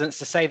confidence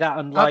to say that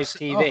on live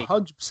TV.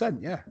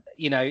 100%, yeah.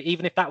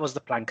 Even if that was the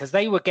plan, because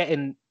they were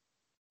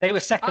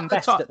second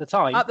best at the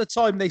time. At the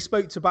time they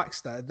spoke to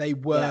Baxter, they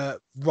were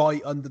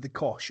right under the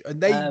cosh,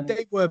 and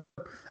they were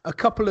a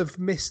couple of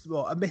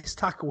a missed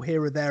tackle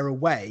here or there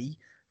away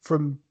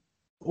from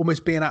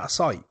almost being out of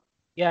sight.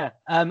 Yeah,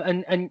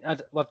 and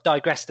I've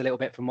digressed a little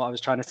bit from what I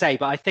was trying to say,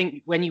 but I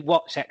think when you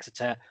watch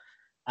Exeter,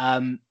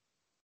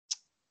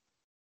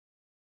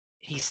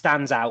 he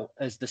stands out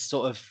as the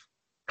sort of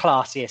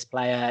classiest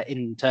player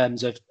in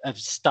terms of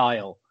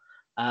style.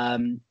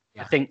 I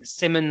think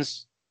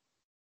Simmons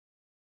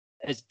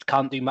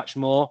can't do much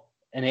more,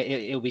 and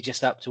it'll be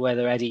just up to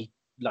whether Eddie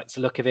likes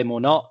the look of him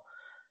or not.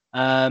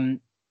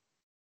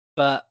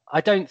 But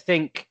I don't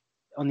think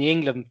on the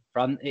England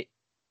front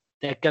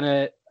they're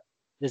gonna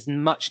there's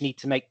much need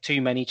to make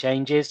too many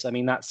changes. I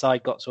mean, that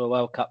side got to a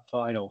World Cup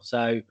final,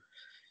 so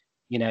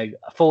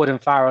Ford and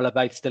Farrell are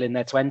both still in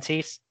their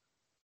 20s.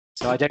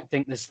 So I don't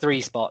think there's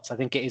 3 spots. I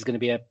think it is going to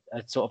be a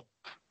sort of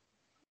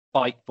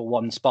fight for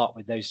one spot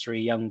with those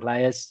 3 young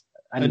players.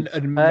 And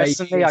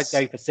personally, I'd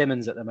go for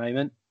Simmons at the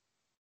moment.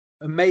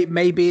 And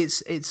maybe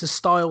it's a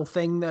style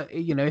thing that,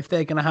 if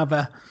they're going to have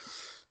a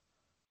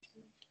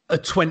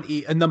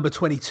number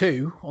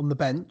 22 on the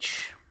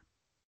bench,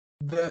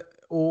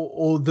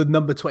 or the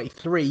number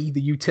 23,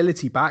 the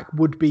utility back,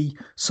 would be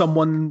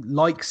someone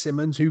like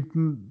Simmons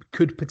who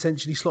could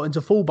potentially slot into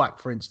fullback,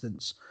 for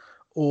instance.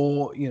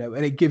 Or,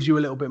 and it gives you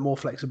a little bit more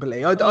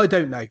flexibility. I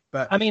don't know,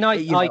 but I mean, I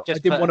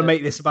didn't want to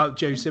make this about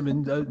Joe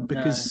Simmons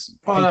because.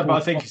 But I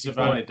think it's a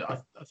valid.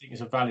 I think it's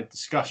a valid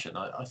discussion.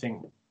 I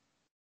think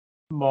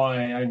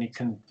my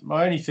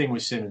only thing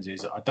with Simmons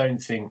is I don't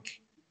think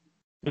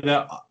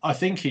that I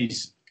think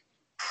he's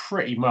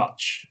pretty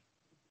much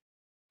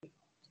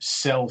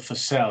cell for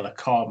cell a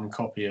carbon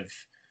copy of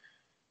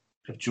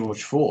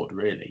George Ford,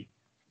 really.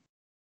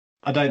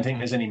 I don't think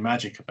there's any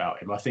magic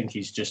about him. I think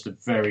he's just a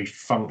very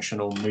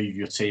functional, move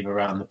your team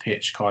around the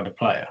pitch kind of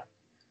player.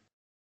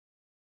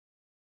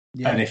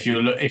 Yeah. And if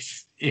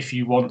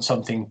you want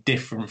something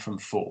different from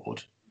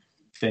Ford,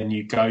 then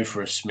you go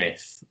for a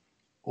Smith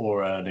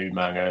or an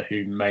Umaga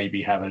who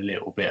maybe have a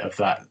little bit of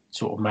that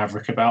sort of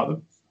maverick about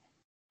them.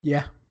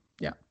 Yeah.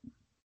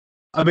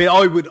 I mean,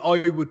 I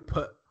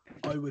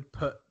would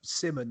put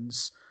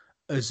Simmons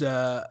as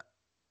a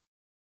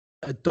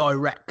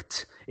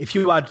direct. If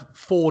you had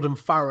Ford and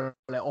Farrell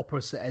at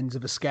opposite ends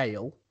of a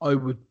scale, I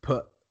would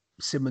put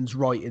Simmons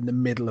right in the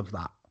middle of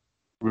that.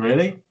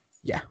 Really?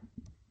 Yeah.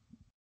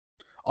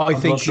 I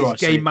think his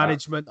game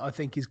management, I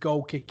think his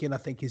goal kicking, I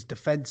think his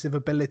defensive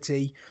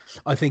ability,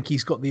 I think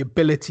he's got the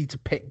ability to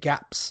pick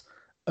gaps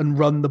and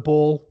run the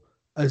ball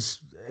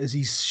as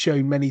he's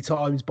shown many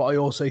times. But I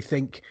also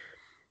think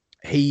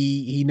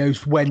he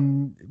knows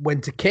when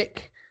to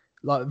kick,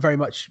 like very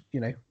much.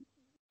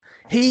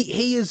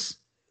 He is.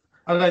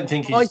 I don't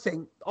think. Here's the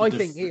thing.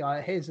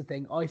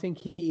 I think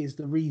he is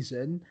the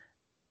reason,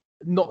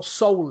 not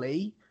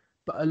solely,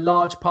 but a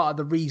large part of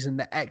the reason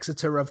that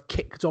Exeter have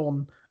kicked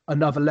on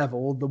another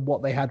level than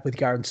what they had with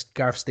Gareth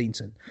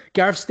Steenson.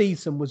 Gareth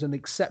Steenson was an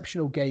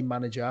exceptional game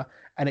manager,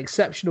 an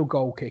exceptional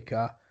goal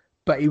kicker,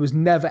 but he was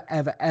never,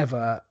 ever,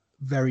 ever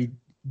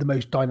the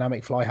most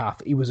dynamic fly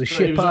half. He was a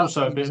shipper. He was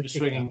also a bit of a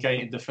swinging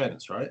gate in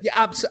defence, right?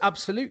 Yeah,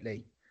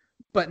 absolutely.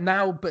 But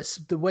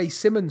the way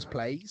Simmons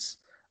plays,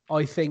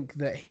 I think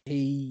that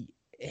he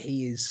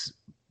is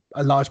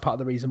a large part of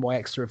the reason why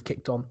Exeter have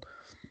kicked on.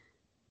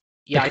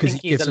 Yeah, I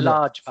think he's a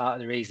large part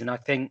of the reason. I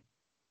think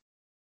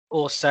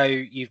also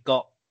you've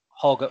got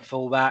Hogg at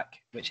fullback,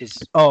 which is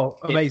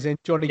amazing.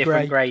 Johnny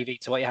different Gray. gravy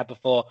to what you had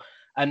before.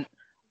 And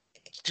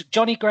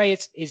Johnny Gray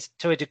is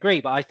to a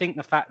degree, but I think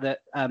the fact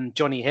that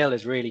Johnny Hill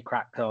has really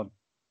cracked on.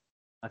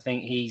 I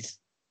think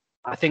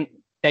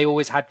they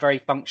always had very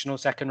functional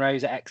second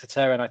rows at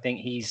Exeter, and I think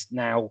he's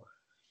now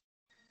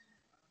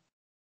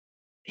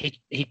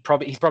he's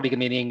probably going to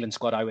be in the England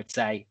squad, I would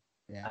say.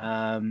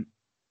 Yeah.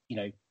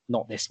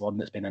 Not this one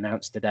that's been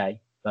announced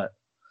today, but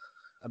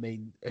I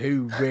mean,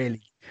 who?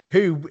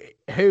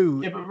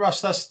 Yeah, but Russ,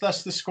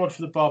 that's the squad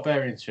for the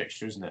Barbarians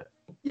fixture, isn't it?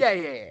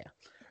 Yeah.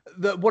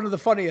 One of the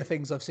funnier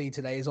things I've seen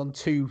today is on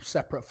 2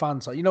 separate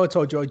fan sites. I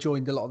told you I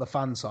joined a lot of the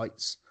fan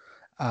sites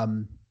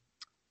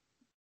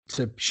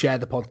to share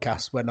the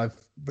podcast when I've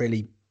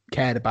really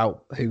cared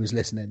about who was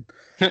listening.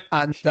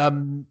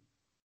 And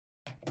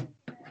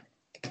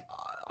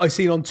I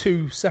seen on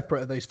 2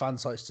 separate of those fan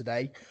sites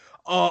today.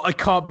 Oh, I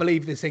can't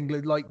believe this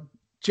England,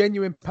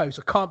 genuine posts.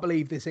 I can't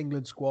believe this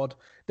England squad.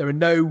 There are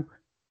no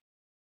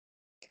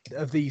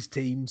of these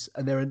teams,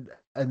 and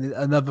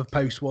another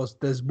post was,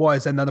 why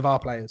is there none of our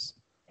players?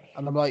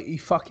 And I'm like, you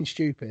fucking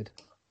stupid.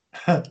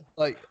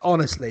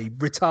 Honestly,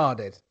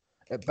 retarded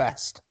at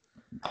best.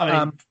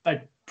 I mean,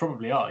 they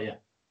probably are, yeah.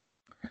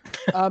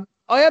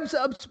 I'm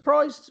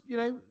surprised,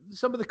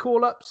 some of the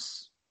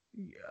call-ups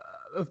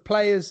of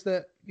players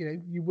that,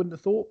 you wouldn't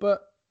have thought,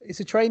 but it's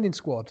a training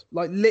squad.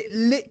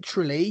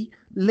 Literally,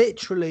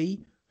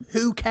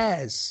 who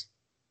cares?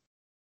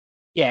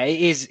 Yeah,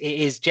 it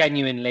is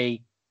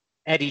genuinely.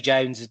 Eddie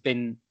Jones has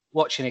been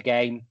watching a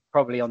game,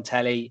 probably on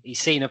telly. He's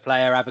seen a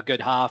player have a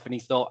good half, and he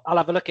thought, "I'll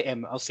have a look at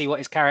him. I'll see what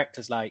his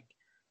character's like."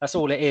 That's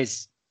all it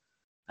is.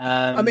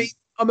 I mean,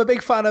 I'm a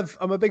big fan of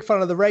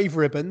the Rave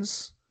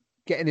Ribbons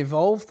getting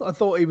involved. I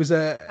thought he was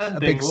a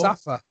big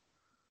suffer.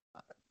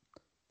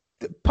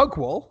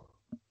 Pugwall.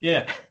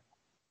 Yeah.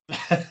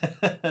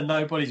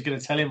 Nobody's going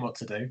to tell him what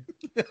to do.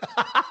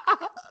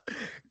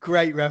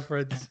 Great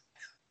reference.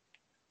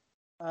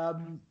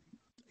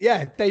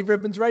 Dave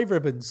Ribbons, Rave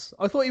Ribbons.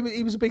 I thought he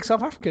was a big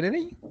South African, isn't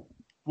he?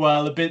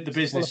 Well, the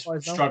business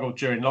struggled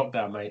during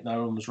lockdown, mate.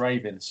 No one was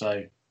raving,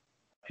 so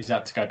he's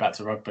had to go back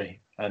to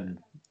rugby, and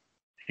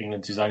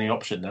England's his only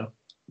option now.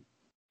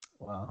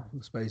 Well,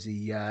 I suppose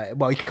he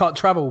can't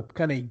travel,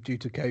 can he, due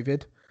to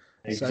COVID?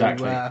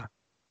 Exactly.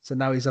 So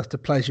now he's have to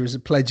pledge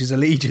his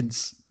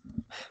allegiance.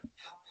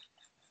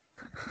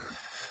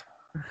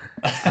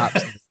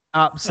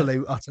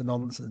 Absolute utter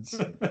nonsense.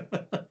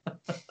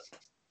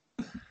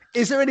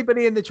 Is there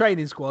anybody in the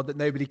training squad that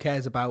nobody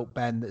cares about,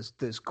 Ben,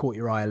 that's caught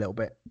your eye a little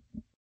bit?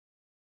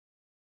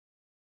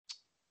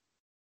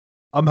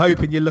 I'm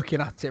hoping you're looking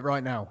at it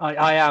right now.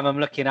 I am. I'm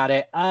looking at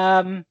it.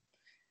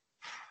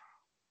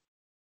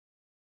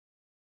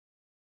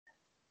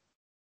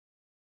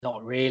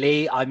 Not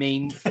really. I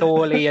mean,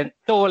 Thorley and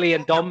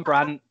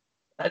Dombrandt.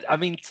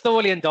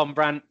 Thorley and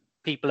Dombrandt.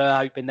 People are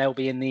hoping they'll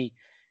be in the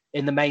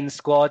main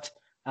squad.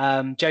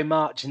 Joe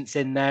Marchant's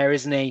in there,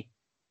 isn't he?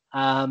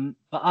 But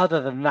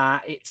other than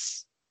that,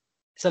 it's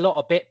a lot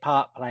of bit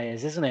part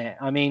players, isn't it?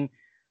 I mean,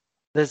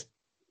 there's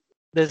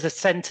a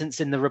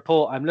sentence in the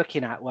report I'm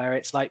looking at where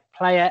it's like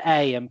player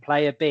A and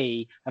player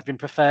B have been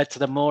preferred to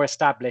the more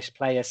established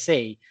player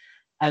C,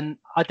 and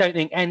I don't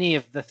think any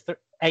of the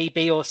A,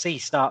 B, or C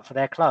start for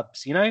their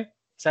clubs.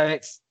 So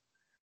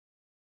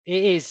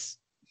he's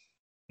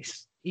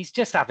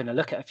just having a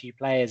look at a few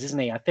players, isn't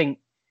he? I think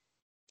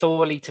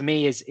Thorley to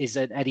me is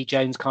an Eddie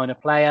Jones kind of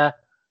player.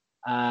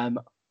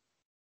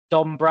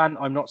 Dombrandt,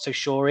 I'm not so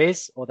sure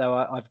is, although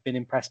I've been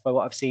impressed by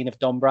what I've seen of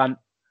Dombrandt.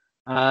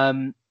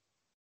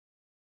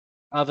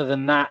 Other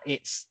than that,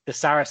 it's the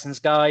Saracens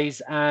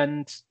guys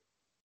and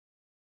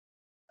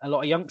a lot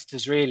of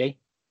youngsters, really.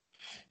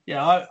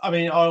 Yeah,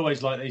 I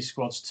always like these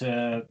squads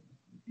to,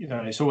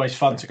 it's always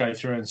fun to go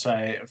through and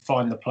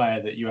find the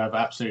player that you have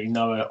absolutely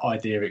no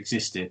idea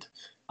existed.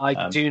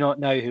 I do not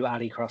know who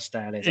Ali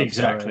Crossdale is.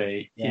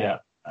 Exactly, yeah.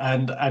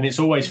 And it's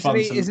always fun.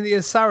 Isn't he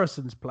a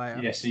Saracens player?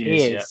 Yes, he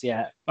is.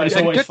 Yeah. But it's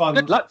always fun.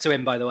 Good luck to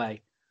him, by the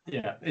way.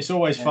 Yeah, it's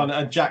always fun.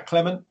 And Jack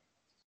Clement,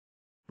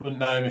 wouldn't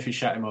know him if he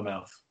shat in my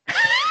mouth.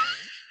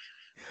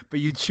 But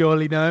you'd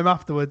surely know him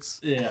afterwards.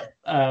 Yeah.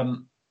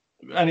 And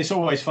it's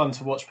always fun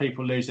to watch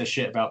people lose their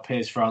shit about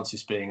Piers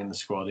Francis being in the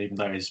squad, even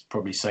though he's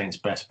probably Saints'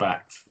 best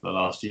back for the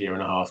last year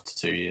and a half to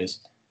 2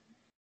 years.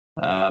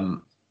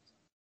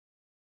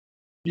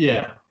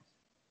 Yeah.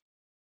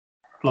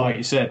 Like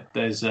you said,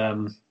 there's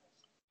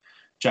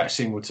Jack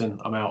Singleton.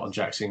 I'm out on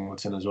Jack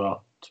Singleton as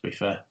well, to be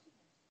fair.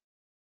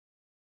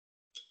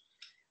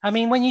 I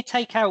mean, when you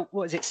take out,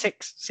 what is it,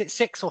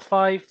 six or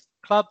five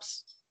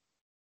clubs?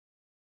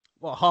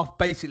 Well,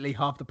 basically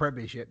half the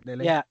Premiership,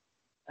 nearly. Yeah.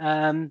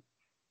 Going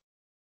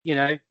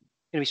to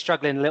be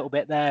struggling a little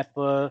bit there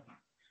for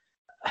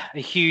a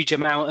huge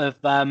amount of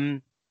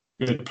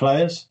good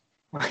players.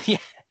 Yeah.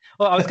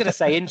 Well, I was going to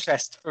say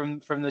interest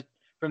from the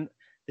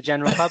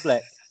general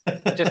public.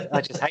 I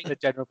just hate the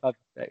general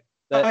public.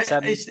 But,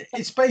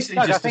 it's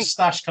basically just a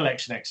stash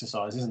collection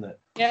exercise, isn't it?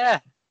 Yeah.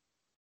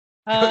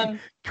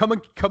 Come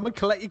and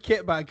collect your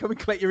kit bag. Come and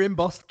collect your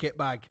embossed kit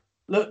bag.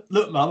 Look,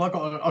 Mum, I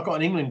got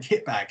an England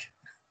kit bag.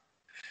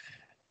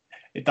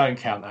 It don't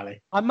count,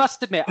 Ali. I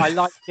must admit, I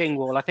like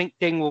Dingwall. I think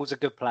Dingwall's a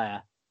good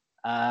player.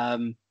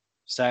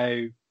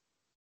 So,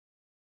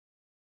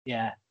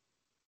 yeah.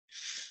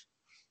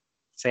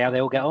 See how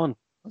they all get on.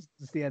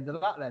 That's the end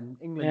of that then.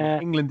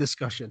 England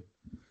discussion.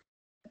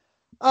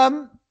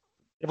 Have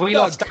we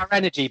lost our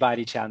energy by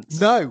any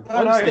chance? No.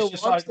 I'm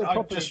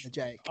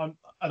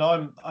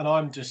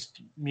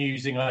just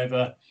musing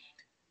over,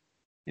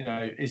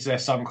 is there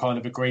some kind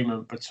of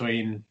agreement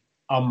between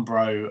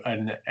Umbro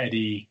and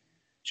Eddie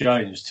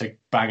Jones to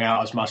bang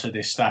out as much of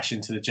this stash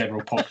into the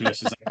general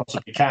populace as they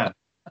possibly can?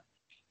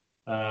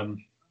 I'll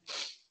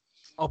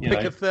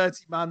pick a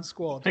 30-man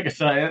squad. Pick a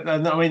 30.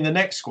 I mean, the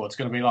next squad's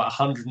going to be like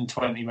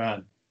 120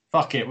 man.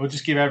 Fuck it, we'll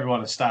just give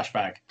everyone a stash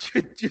bag.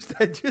 just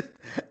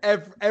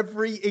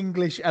every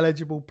English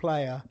eligible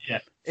player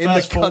in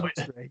first the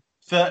country.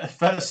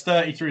 First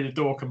 30 through the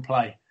door can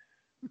play.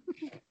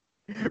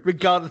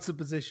 Regardless of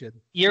position.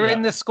 You're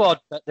in the squad,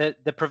 but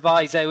the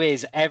proviso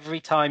is every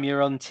time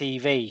you're on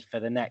TV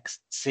for the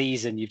next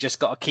season, you've just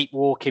got to keep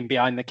walking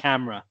behind the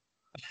camera.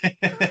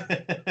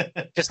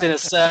 Just in a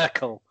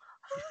circle.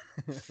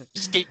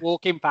 Just keep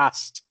walking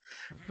past.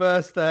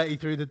 First 30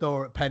 through the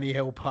door at Penny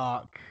Hill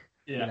Park.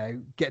 Yeah.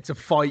 Get to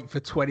fight for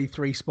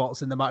 23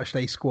 spots in the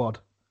matchday squad.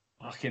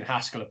 Fucking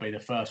Haskell would be the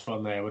first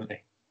one there, wouldn't he?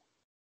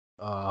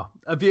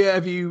 Have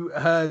you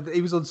heard?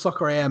 He was on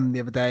Soccer AM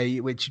the other day,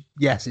 which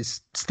yes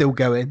is still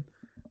going.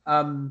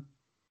 Put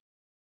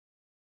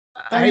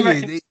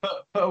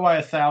away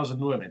 1,000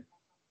 women.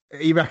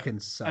 He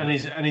reckons so. And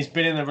he's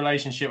been in a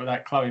relationship with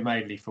that Chloe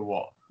Madeley for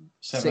what?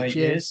 8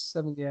 years?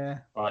 7, yeah.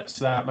 Right,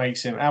 so that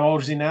makes him. How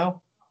old is he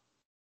now?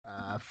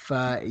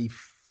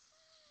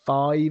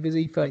 35, is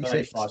he?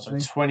 36? 35, so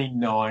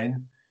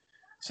 29.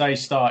 So he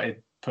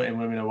started putting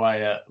women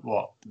away at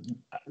what?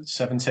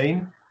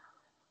 17?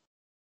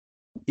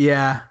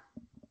 Yeah.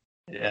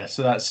 Yeah,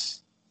 so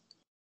that's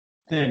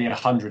nearly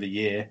 100 a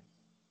year.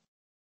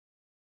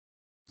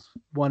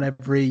 One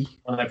every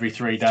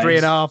 3 days.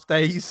 3.5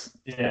 days.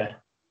 Yeah.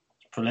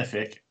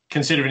 Prolific.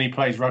 Considering he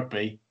plays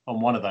rugby on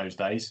one of those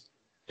days.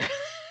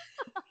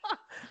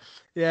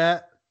 Yeah.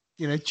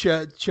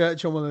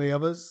 Church on one of the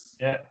others.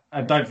 Yeah.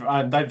 And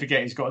don't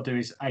forget he's got to do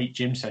his 8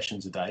 gym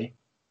sessions a day.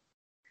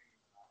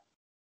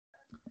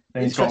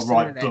 Then he's got to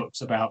write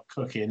books about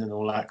cooking and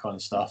all that kind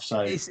of stuff.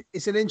 So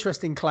it's an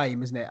interesting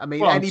claim, isn't it? I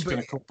mean, I'm just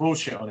going to call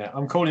bullshit on it.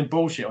 I'm calling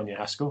bullshit on you,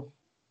 Haskell.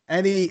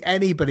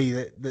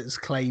 Anybody that's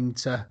claimed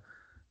to,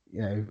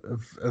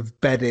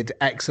 have bedded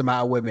X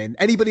amount of women,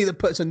 anybody that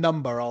puts a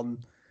number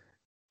on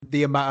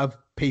the amount of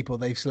people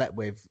they've slept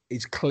with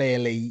is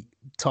clearly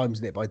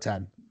timesing it by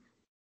 10.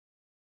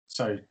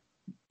 So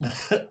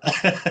 10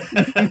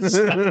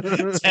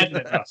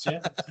 with us,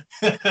 yeah.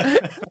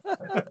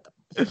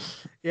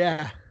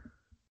 Yeah.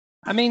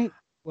 I mean,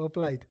 well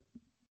played.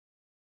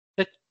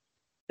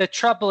 The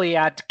trouble he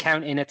had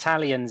counting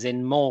Italians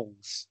in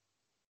malls.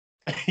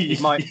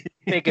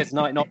 Figures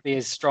might not be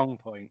his strong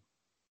point.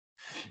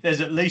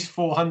 There's at least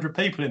 400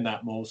 people in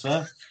that mall,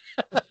 sir.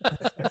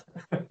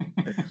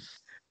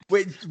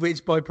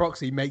 which by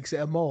proxy makes it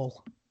a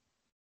mall.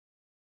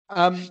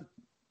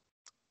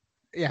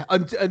 Yeah,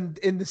 and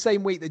in the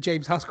same week that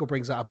James Haskell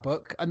brings out a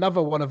book,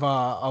 another one of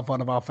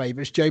our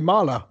favourites, Joe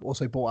Marler,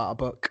 also brought out a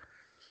book.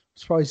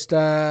 Surprised,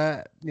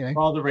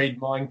 rather read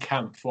Mein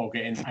Kampf while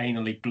getting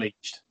anally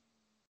bleached.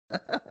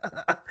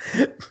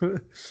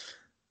 It's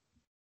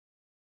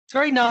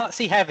very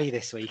Nazi heavy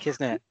this week,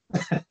 isn't it?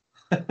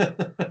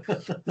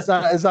 Is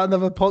that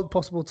another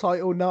possible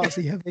title?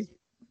 Nazi heavy.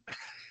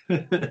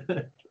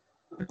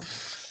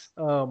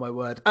 Oh my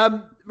word.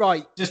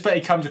 Right. Just bet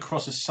he comes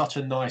across as such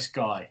a nice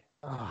guy.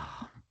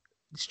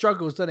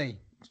 Struggles, doesn't he?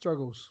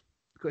 Struggles.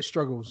 Got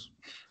struggles.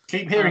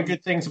 Keep hearing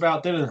good things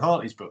about Dylan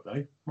Hartley's book,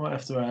 though. Might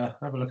have to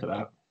have a look at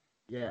that.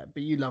 Yeah,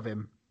 but you love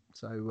him,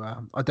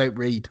 so I don't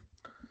read.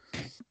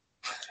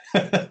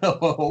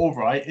 All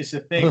right, it's a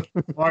thing.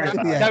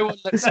 No one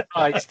looks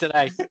surprised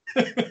today.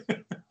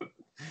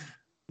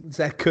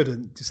 Said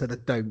couldn't, just said I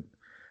don't.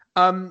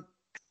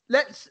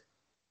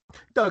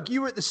 Doug,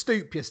 you were at the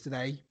Stoop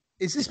yesterday.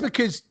 Is this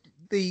because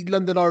the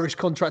London Irish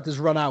contract has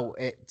run out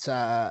at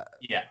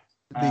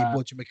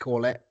what do we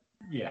call it?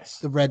 Yes.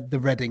 The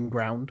Reading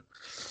ground.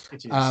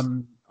 It is.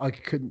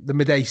 The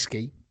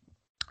Medeski.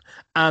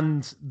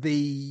 And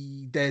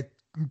they're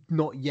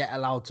not yet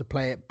allowed to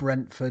play at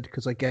Brentford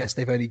because I guess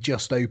they've only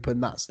just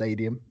opened that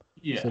stadium.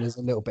 Yeah. So there's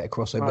a little bit of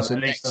crossover. Well, so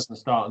at least doesn't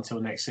start until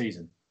next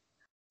season.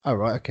 Oh,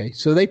 right. Okay.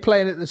 So they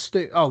playing at the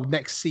Stoop. Oh,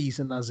 next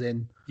season as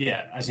in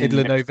middle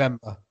of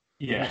November.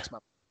 Yeah. Next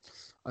month.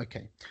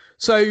 Okay.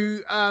 So,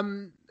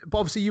 but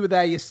obviously you were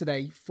there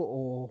yesterday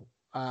for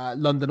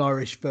London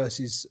Irish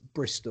versus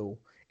Bristol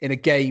in a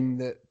game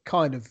that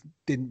kind of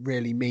didn't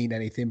really mean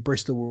anything.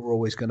 Bristol were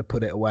always going to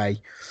put it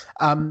away.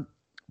 But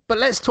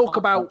let's talk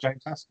about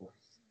James Haskell.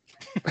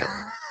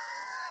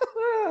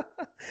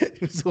 He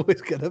was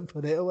always going to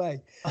put it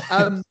away.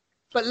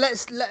 But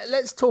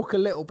let's talk a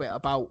little bit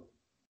about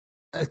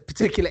a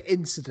particular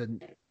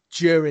incident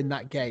during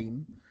that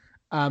game.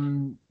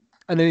 And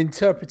an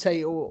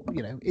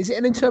interpretation, is it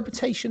an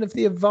interpretation of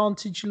the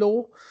advantage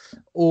law,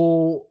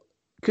 or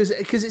because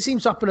it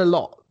seems to happen a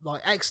lot, like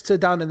Exeter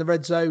down in the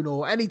red zone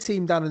or any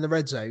team down in the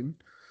red zone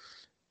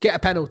get a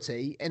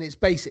penalty, and it's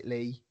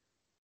basically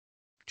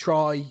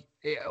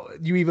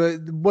you either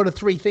one of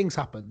three things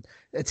happen.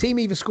 A team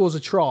either scores a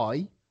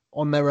try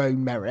on their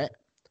own merit,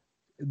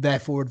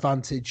 therefore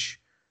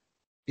advantage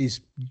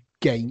is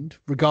gained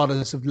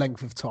regardless of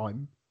length of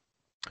time.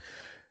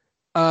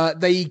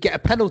 They get a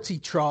penalty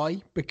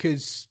try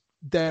because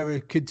there are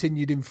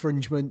continued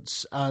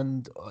infringements,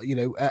 and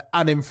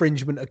an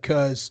infringement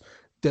occurs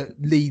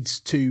that leads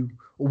to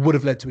or would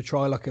have led to a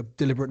try, like a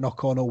deliberate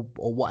knock on or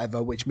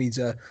whatever, which means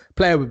a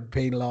player would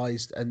be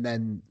penalised and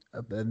then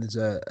there's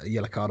a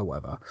yellow card or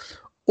whatever.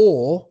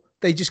 Or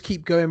they just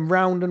keep going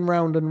round and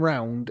round and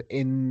round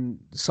in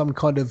some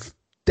kind of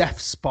death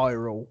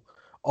spiral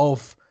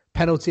of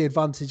penalty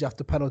advantage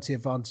after penalty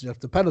advantage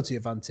after penalty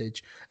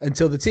advantage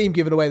until the team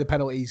giving away the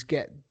penalties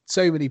get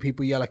so many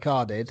people yellow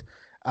carded,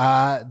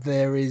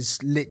 there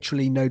is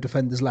literally no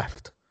defenders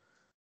left.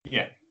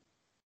 Yeah.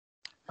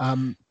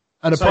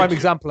 And a prime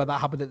example of that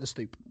happened at the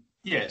Stoop.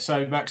 Yeah,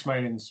 so Max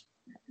Malin's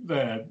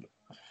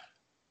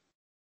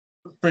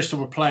Bristol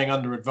were playing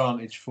under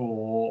advantage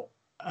for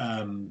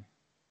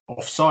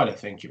offside, I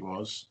think it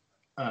was.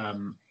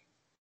 And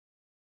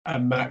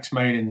Max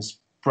Malin's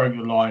broke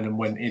the line and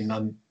went in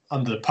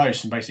under the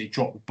post and basically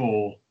dropped the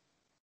ball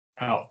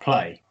out of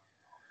play.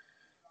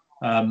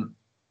 And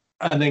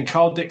then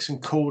Carl Dixon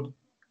called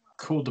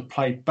the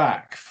play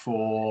back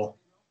for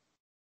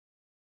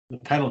the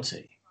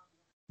penalty.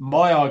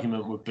 My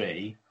argument would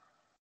be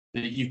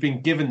that you've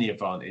been given the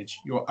advantage.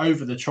 You're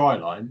over the try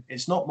line.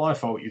 It's not my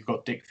fault you've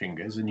got dick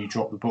fingers and you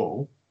drop the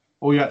ball.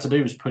 All you had to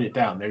do was put it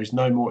down. There is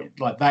no more,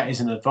 that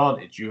is an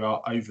advantage. You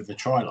are over the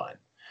try line.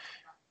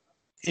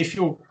 If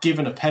you're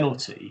given a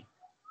penalty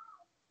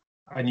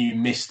and you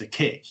miss the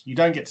kick, you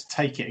don't get to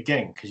take it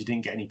again because you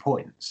didn't get any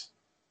points.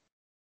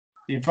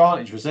 The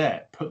advantage was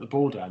there. Put the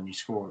ball down, you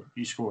score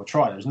a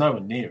try. There was no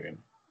one near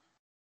him.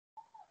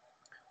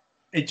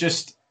 It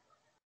just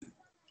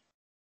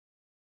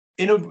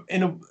in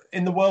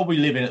the world we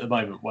live in at the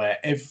moment, where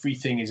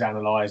everything is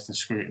analysed and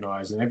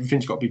scrutinised and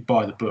everything's got to be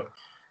by the book,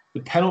 the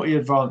penalty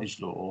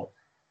advantage law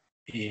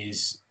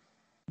is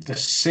the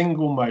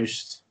single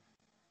most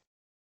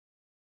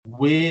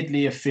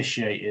weirdly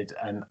officiated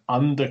and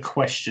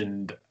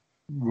under-questioned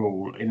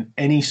rule in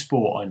any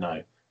sport I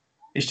know.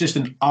 It's just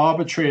an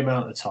arbitrary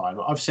amount of time.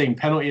 I've seen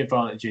penalty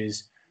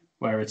advantages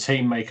where a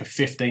team make a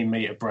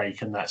 15-metre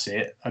break and that's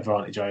it,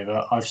 advantage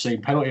over. I've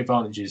seen penalty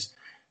advantages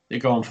that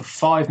go on for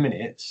 5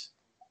 minutes,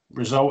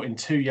 result in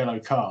 2 yellow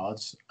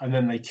cards, and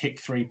then they kick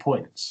 3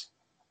 points.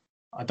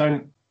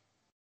 There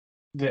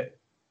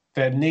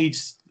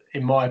needs,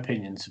 in my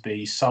opinion, to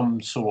be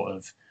some sort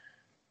of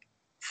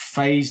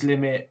phase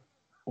limit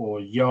or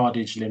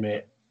yardage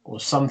limit or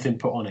something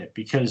put on it,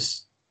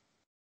 because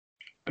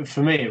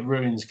for me it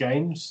ruins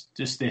games.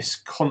 Just this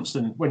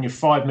constant, when you're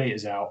 5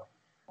 metres out,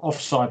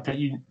 offside, but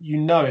you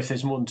know if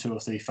there's more than 2 or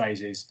 3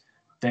 phases,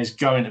 there's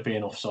going to be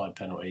an offside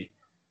penalty.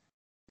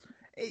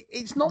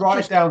 It's not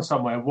write down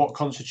somewhere what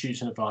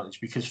constitutes an advantage,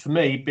 because for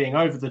me, being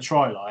over the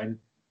try line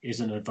is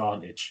an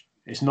advantage.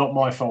 It's not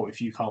my fault if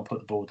you can't put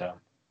the ball down.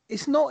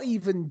 It's not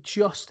even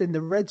just in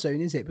the red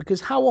zone, is it? Because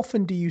how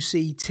often do you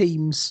see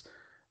teams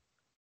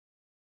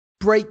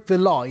break the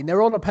line?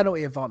 They're on a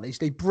penalty advantage.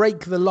 They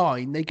break the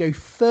line. They go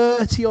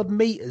 30 odd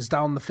metres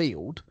down the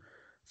field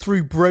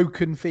through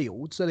broken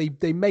field. So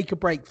they make a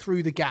break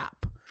through the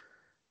gap.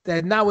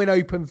 They're now in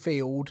open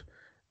field.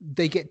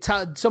 They get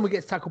someone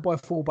gets tackled by a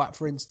fullback,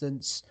 for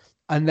instance,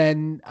 and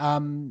then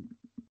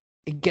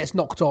it gets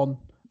knocked on,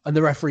 and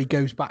the referee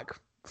goes back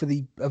for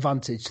the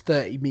advantage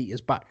 30 metres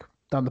back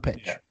down the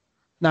pitch. Yeah.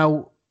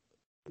 Now,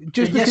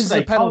 just because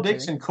the penalty, Carl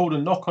Dixon called a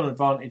knock-on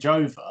advantage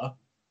over,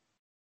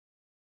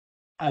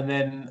 and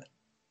then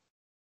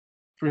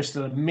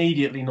Bristol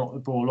immediately knocked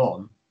the ball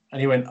on, and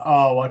he went,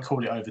 "Oh, I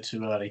called it over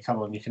too early. Come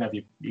on, you can have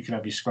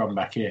your scrum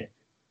back here."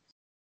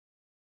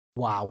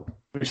 Wow.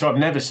 Which I've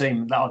never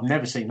seen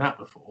that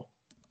before.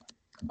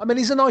 I mean,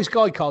 he's a nice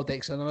guy, Carl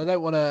Dixon, and I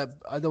don't want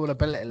to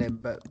belittle him,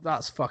 but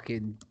that's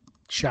fucking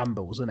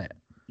shambles, isn't it?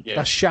 Yeah.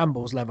 That's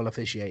shambles level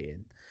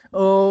officiating.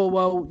 Oh,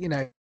 well,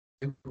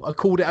 I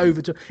called it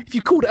over. If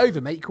you called it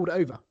over, mate, you called it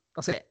over.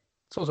 That's it.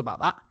 It's all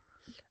about that.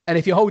 And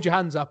if you hold your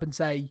hands up and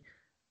say,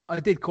 "I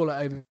did call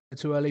it over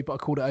too early, but I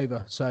called it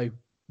over, so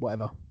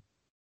whatever.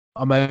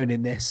 I'm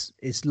owning this.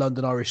 It's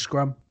London Irish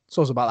scrum." It's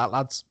all about that,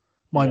 lads.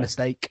 My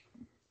mistake.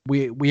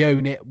 We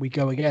own it. We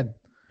go again.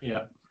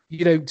 Yeah.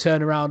 You don't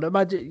turn around.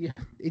 Imagine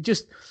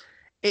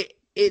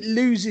it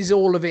loses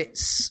all of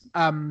its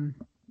kind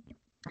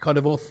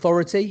of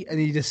authority,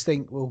 and you just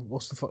think, well,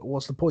 what's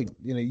the point?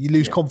 You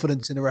lose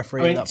confidence in a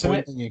referee at that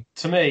point, don't you?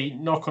 To me,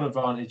 knock-on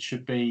advantage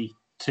should be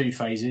 2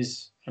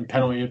 phases, and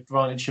penalty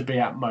advantage should be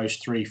at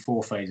most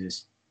 3-4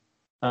 phases.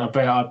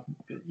 But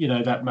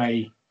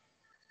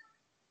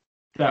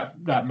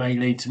that may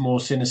lead to more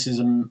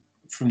cynicism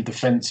from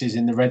defences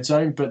in the red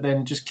zone, but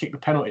then just kick the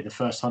penalty the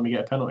first time you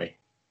get a penalty.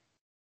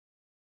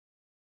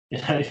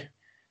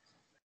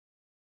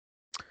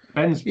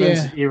 Ben's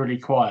eerily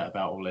quiet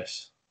about all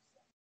this.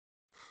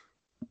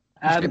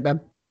 I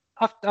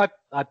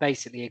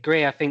basically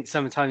agree. I think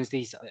sometimes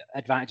these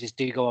advantages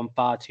do go on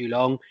far too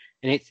long,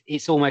 and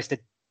it's almost a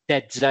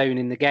dead zone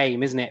in the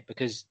game, isn't it?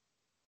 Because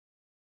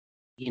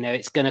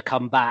it's going to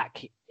come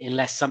back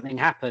unless something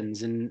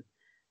happens. And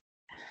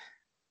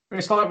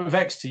it's like with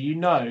Exeter,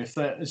 if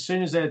as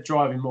soon as they're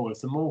driving more,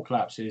 if the maul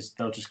collapses,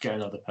 they'll just get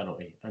another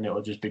penalty, and it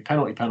will just be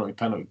penalty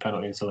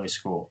until they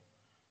score.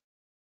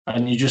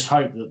 And you just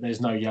hope that there's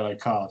no yellow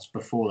cards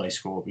before they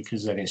score,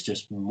 because then it's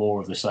just more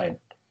of the same.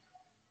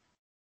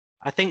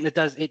 I think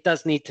it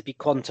does need to be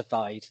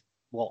quantified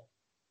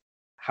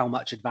how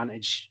much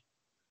advantage,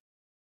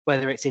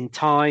 whether it's in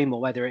time or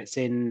whether it's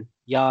in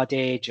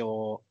yardage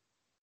or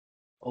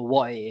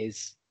what it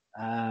is.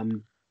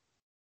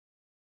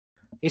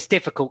 It's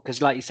difficult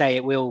because, like you say,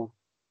 it will.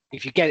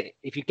 If you get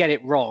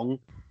it wrong,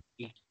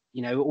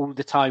 all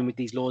the time with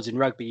these laws in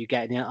rugby, you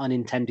get an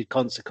unintended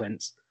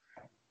consequence.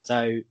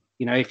 So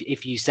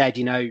if you said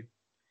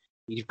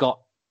you've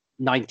got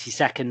 90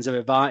 seconds of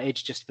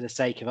advantage just for the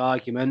sake of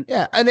argument.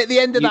 Yeah, and at the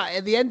end of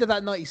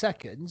that 90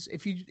 seconds,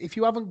 if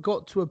you haven't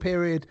got to a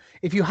period,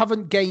 if you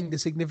haven't gained a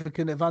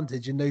significant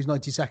advantage in those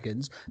 90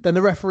 seconds, then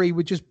the referee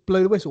would just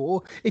blow the whistle.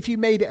 Or if you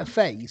made it a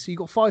phase, so you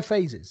got 5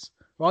 phases,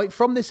 right?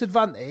 From this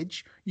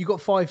advantage, you got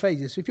 5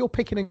 phases. So if you're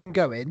picking and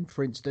going,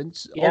 for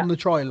instance, on the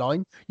try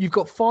line, you've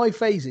got 5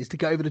 phases to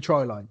get over the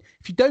try line.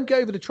 If you don't go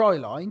over the try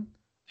line,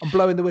 I'm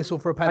blowing the whistle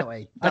for a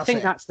penalty. I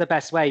think that's the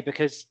best way,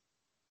 because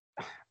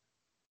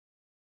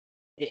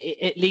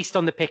at least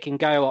on the pick and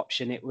go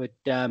option, it would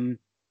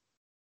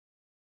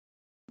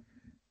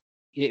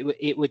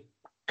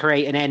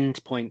create an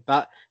end point.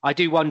 But I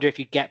do wonder if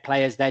you get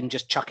players then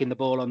just chucking the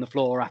ball on the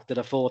floor after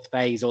the 4th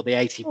phase or the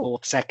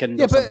 84th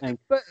second or something.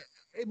 But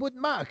it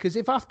wouldn't matter, because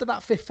if after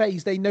that 5th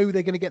phase they know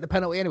they're going to get the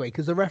penalty anyway,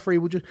 because the referee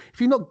will just,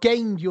 if you've not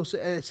gained your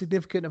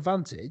significant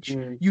advantage,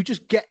 you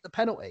just get the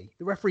penalty.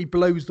 The referee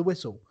blows the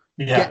whistle,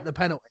 you get the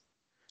penalty.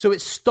 So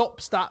it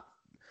stops that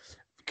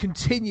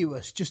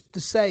continuous, just the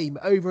same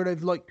over and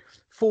over, like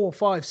 4,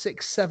 5,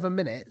 6, 7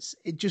 minutes.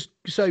 It just,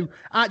 so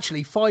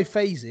actually 5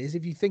 phases,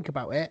 if you think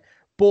about it,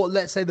 but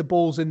let's say the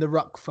ball's in the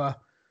ruck for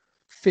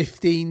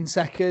 15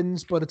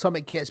 seconds by the time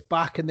it gets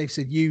back and they've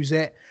said use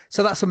it.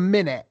 So that's a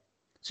minute.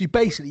 So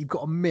you've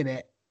got a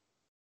minute.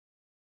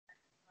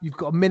 You've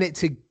got a minute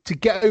to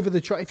get over the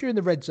try. If you're in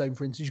the red zone,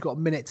 for instance, you've got a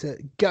minute to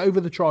get over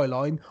the try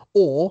line,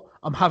 or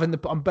I'm burning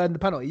the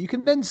penalty. You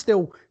can then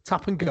still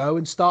tap and go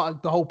and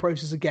start the whole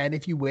process again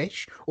if you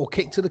wish, or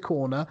kick to the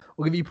corner,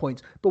 or give you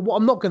points. But what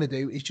I'm not going to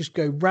do is just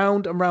go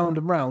round and round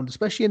and round,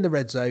 especially in the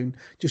red zone,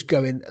 just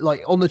going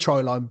like on the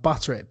try line,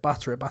 batter it,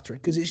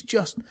 because it's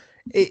just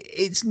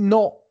it's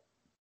not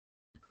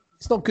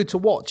good to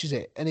watch, is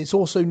it? And it's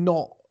also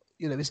not,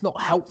 it's not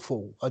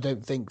helpful, I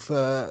don't think,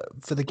 for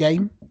the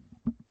game.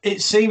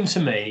 It seemed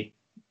to me,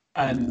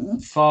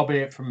 and far be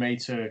it from me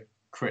to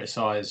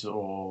criticise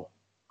or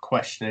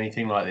question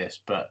anything like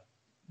this, but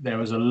there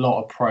was a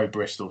lot of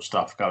pro-Bristol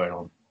stuff going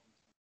on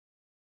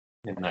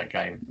in that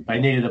game. They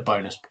needed a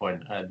bonus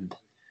point, and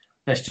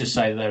let's just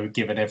say they were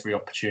given every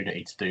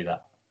opportunity to do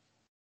that.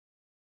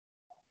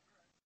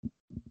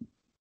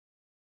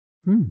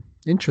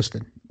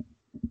 Interesting.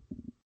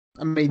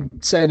 I mean,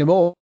 saying no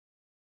more,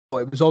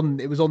 it was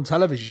on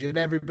television.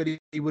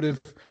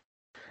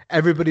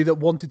 Everybody that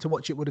wanted to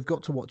watch it would have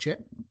got to watch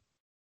it.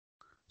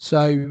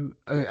 So,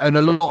 and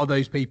a lot of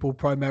those people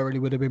primarily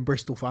would have been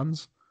Bristol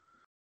fans.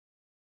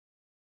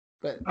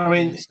 But I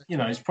mean,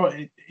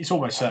 it's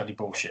almost certainly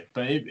bullshit.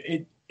 But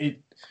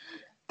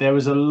there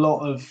was a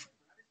lot of.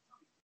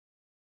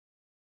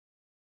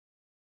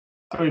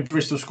 I mean,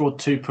 Bristol scored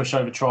 2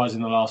 pushover tries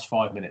in the last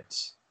 5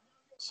 minutes.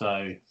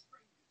 So,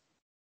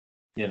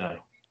 you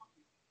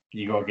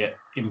got to get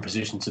in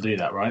position to do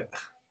that, right?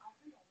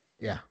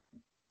 Yeah.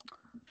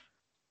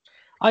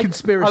 I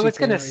was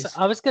going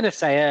to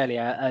say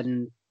earlier,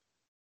 and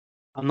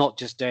I'm not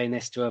just doing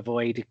this to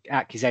avoid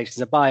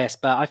accusations of bias,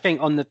 but I think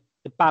on the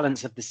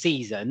balance of the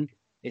season,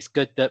 it's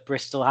good that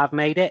Bristol have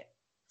made it,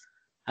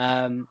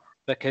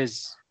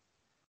 because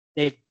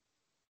they've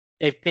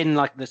been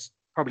like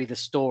probably the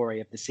story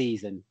of the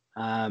season.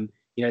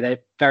 They're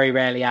very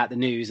rarely out the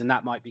news, and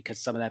that might be because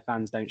some of their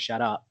fans don't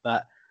shut up.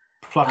 But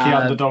plucky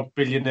underdog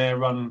billionaire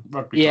run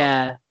rugby.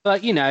 Yeah,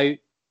 but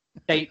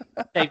they've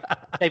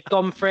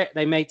gone for it.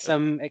 They made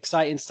some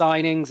exciting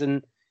signings,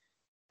 and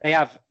they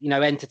have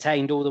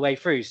entertained all the way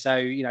through.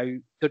 So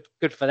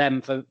good for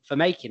them for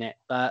making it.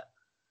 But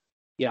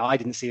I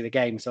didn't see the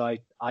game, so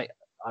I'm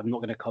not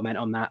going to comment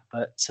on that.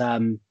 But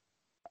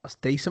that's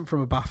decent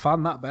from a Bath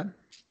fan, that, Ben.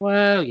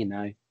 Well,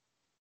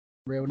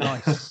 real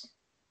nice.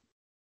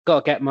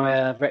 Got to get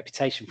my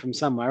reputation from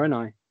somewhere, ain't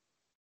I?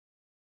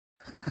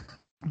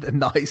 The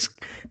nice.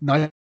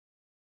 That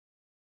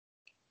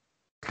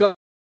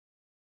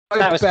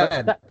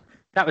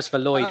was for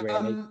Lloyd,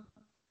 really.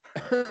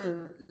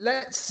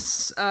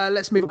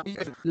 Let's move on.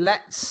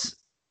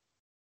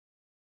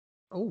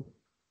 Oh,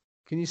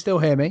 can you still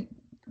hear me?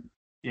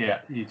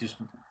 Yeah, you just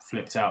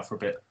flipped out for a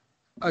bit.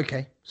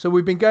 Okay, so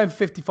we've been going for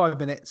 55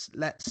 minutes.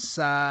 Let's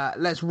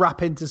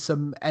wrap into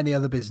some any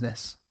other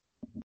business.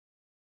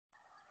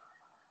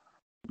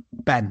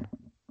 Ben.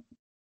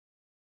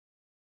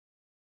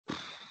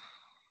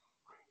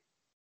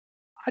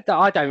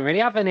 I don't really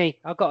have any,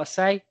 I've got to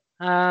say.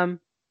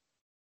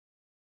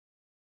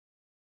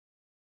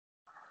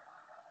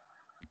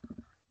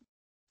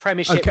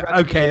 Premiership Rugby.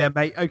 Okay then,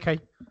 mate. Okay.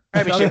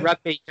 Premiership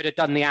Rugby could have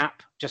done the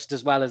app just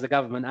as well as the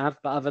government have,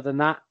 but other than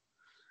that,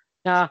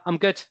 nah, I'm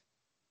good.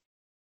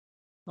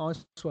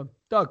 Nice one.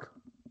 Doug.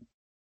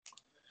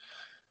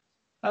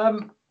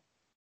 I'm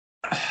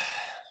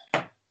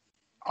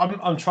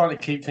trying to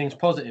keep things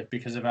positive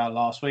because of how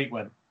last week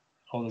went,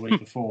 or the week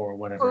before, or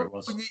whenever it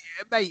was.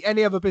 Mate,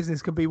 any other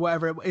business can be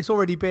whatever. It's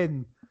already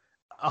been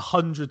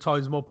 100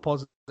 times more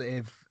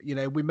positive.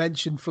 We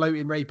mentioned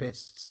floating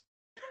rapists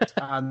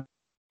and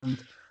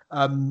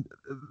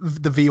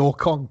the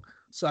Veor-kong.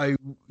 So,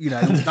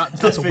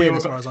 that's a win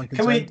as far as I'm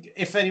concerned.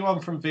 If anyone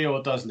from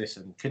Veor does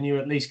listen, can you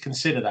at least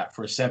consider that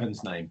for a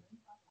Sevens name?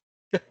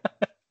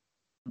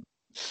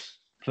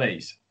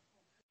 Please.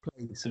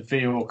 The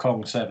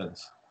Veor-kong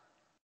Sevens.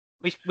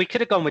 We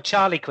could have gone with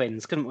Charlie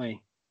Quinns, couldn't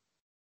we?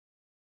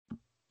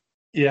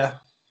 Yeah.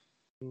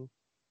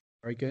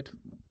 Very good.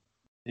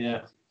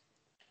 Yeah.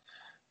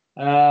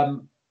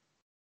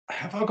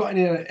 Have I got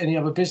any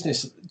other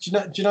business?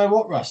 Do you know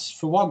what, Russ?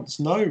 For once,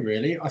 no,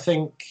 really. I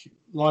think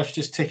life's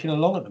just ticking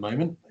along at the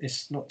moment.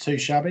 It's not too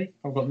shabby.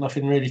 I've got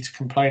nothing really to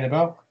complain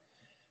about.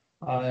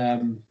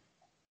 I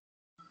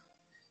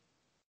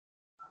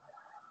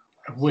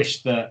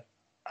wish that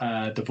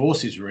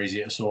divorces were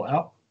easier to sort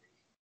out.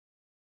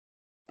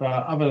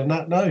 But other than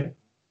that, no.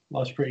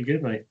 Life's pretty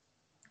good, mate.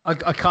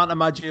 I can't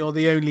imagine you're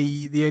the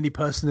only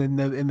person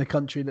in the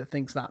country that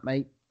thinks that,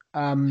 mate.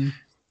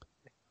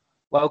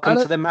 Welcome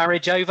to the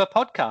Marriage Over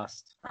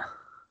podcast.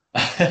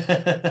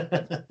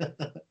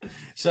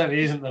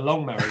 Certainly isn't the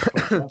long marriage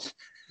podcast.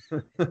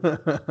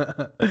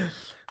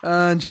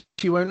 And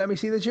she won't let me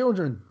see the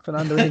children,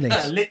 Fernando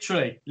Innings.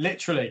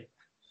 Literally.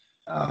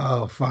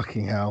 Oh,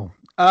 fucking hell.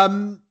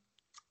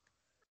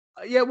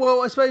 Yeah,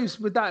 well, I suppose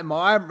with that in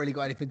mind, I haven't really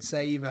got anything to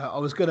say either. I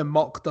was going to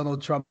mock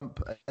Donald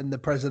Trump and the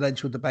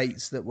presidential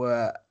debates that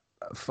were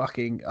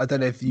fucking... I don't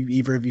know if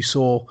either of you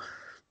saw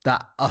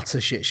that utter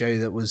shit show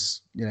that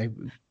was,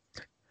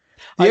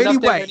 The only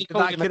way when he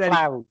called him a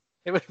clown.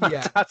 It was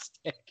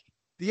fantastic.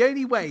 The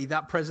only way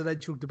that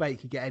presidential debate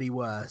could get any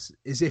worse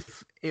is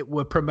if it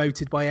were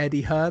promoted by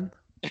Eddie Hearn.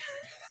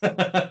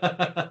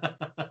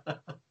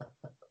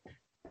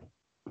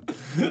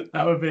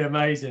 That would be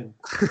amazing.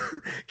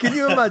 Can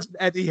you imagine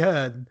Eddie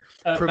Hearn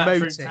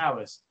promoting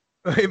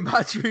in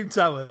Matchroom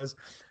Towers,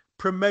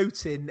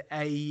 promoting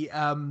a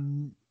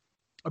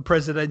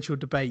presidential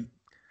debate,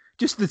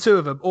 just the two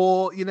of them,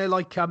 or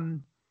like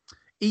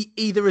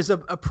either as a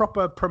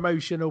proper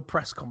promotional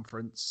press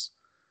conference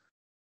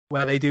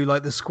where they do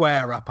like the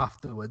square up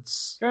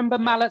afterwards. Remember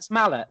Mallet's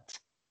Mallet?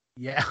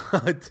 Yeah,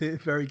 I do.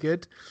 Very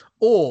good.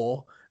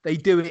 Or they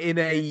do it in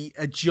a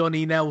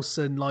Johnny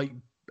Nelson like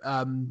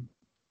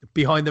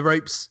behind the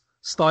ropes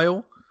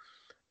style,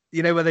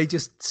 where they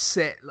just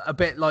sit a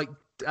bit like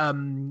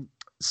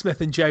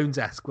Smith and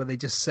Jones-esque, where they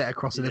just sit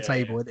across at a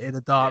table in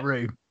a dark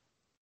room,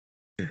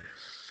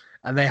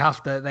 and they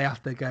have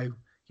to go.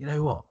 You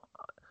know what?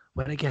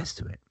 When it gets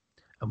to it,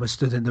 and we're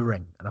stood in the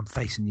ring, and I'm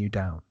facing you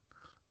down,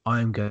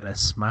 I'm gonna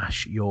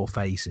smash your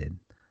face in,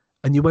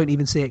 and you won't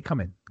even see it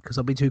coming because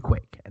I'll be too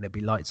quick, and it'll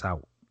be lights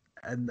out.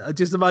 And I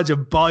just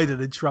imagine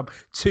Biden and Trump,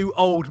 two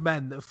old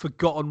men that have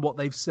forgotten what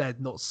they've said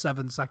not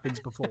 7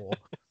 seconds before,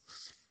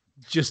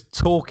 just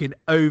talking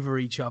over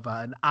each other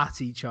and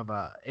at each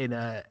other in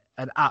an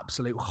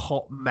absolute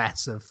hot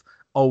mess of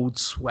old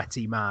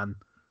sweaty man.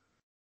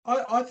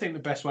 I think the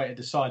best way to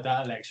decide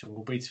that election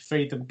will be to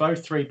feed them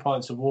both 3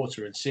 pints of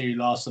water and see who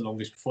lasts the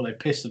longest before they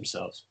piss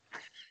themselves.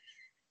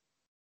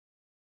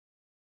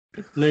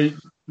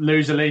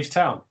 Loser leaves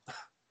town.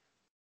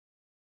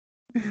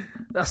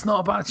 That's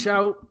not a bad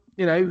shout.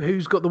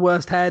 Who's got the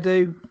worst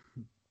hairdo?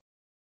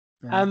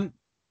 I'm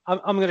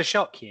going to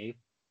shock you,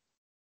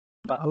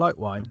 but I like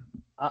wine.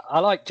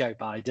 I like Joe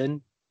Biden,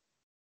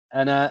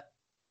 and I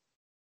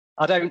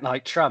don't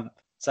like Trump.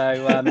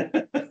 So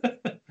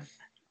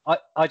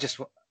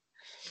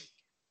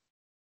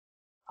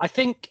I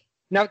think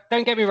now.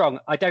 Don't get me wrong.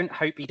 I don't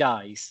hope he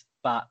dies,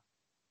 but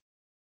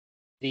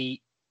if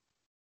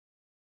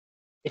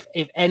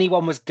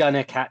anyone was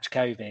gonna catch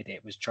COVID,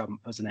 it was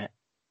Trump, wasn't it?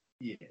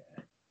 Yeah.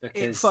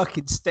 Because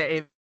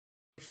it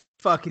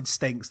fucking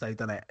stinks, though,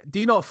 doesn't it? Do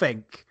you not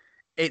think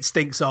it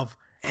stinks of?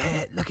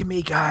 Look at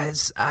me,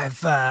 guys! I've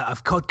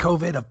caught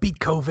COVID, I've beat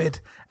COVID,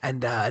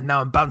 and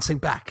now I'm bouncing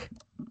back.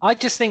 I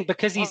just think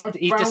because he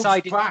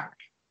decided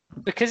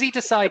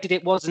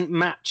it wasn't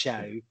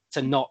macho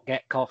to not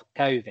get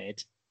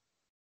COVID,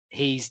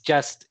 he's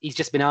just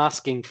been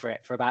asking for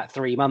it for about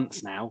 3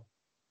 months now,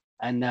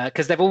 and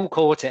because they've all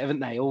caught it, haven't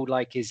they? All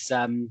like his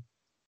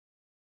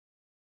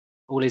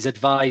all his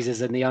advisors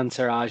and the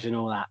entourage and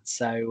all that.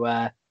 So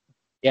I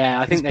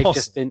think they've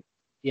just been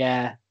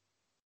that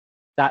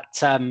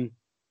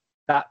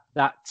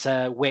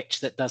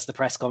witch that does the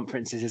press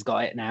conferences has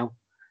got it now.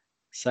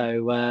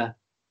 So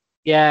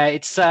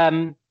it's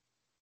a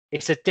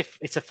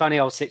funny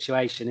old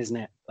situation, isn't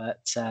it?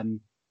 But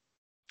I'm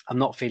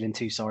not feeling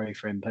too sorry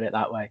for him, put it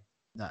that way.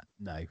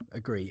 No,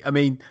 agree. I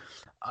mean,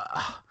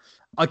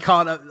 I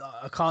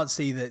can't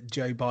see that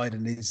Joe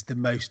Biden is the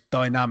most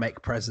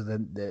dynamic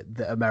president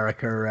that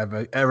America are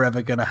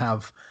ever going to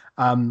have.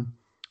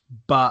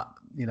 But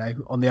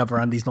on the other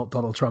hand, he's not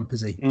Donald Trump,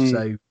 is he?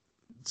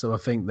 So I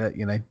think that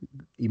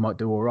he might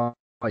do all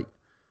right.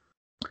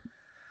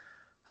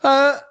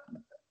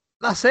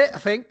 That's it, I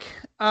think.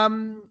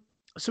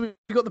 So we've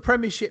got the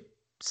Premiership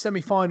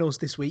semi-finals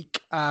this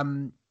week.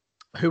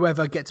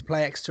 Whoever gets to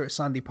play Exeter at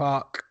Sandy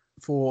Park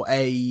for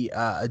a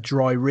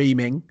dry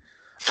reaming.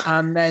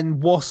 And then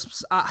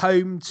Wasps at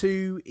home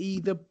to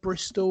either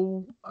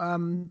Bristol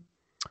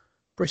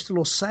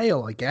or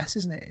Sale, I guess,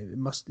 isn't it?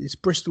 It's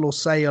Bristol or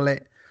Sale.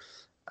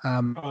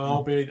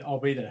 I'll be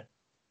there.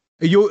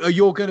 Are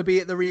you going to be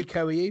at the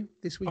Rico? Are you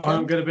this weekend?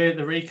 I'm going to be at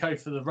the Rico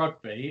for the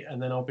rugby,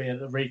 and then I'll be at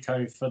the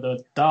Rico for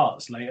the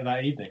darts later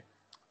that evening.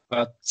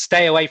 Well,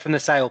 stay away from the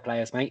Sale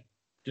players, mate.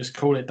 Just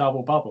call it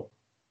double bubble.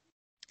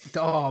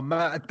 Oh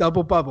man,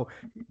 double bubble.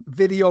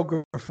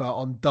 Videographer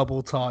on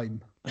double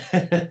time.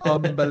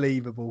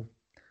 Unbelievable.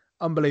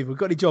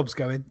 Got any jobs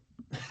going?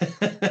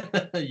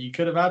 You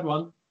could have had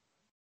one.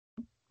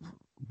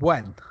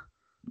 When?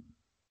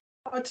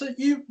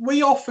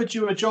 We offered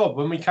you a job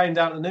when we came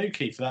down to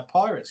Newquay for that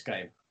Pirates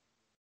game.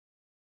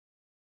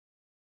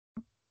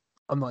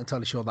 I'm not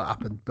entirely sure that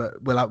happened, but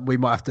we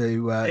might have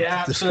to. It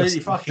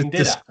absolutely fucking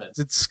did happen.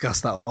 To discuss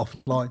that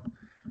offline.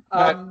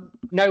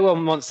 No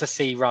one wants to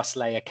see Russ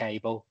lay a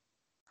cable.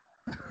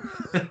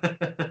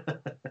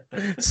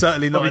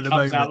 Certainly not in the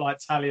moment. Comes out like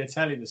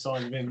Tagliatelle the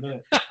size of him,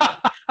 doesn't it?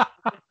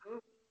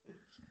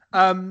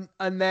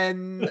 And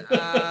then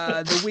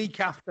the week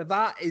after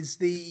that is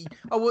the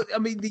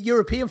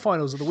European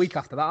finals are the week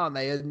after that, aren't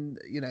they? And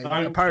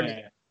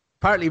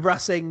apparently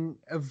Racing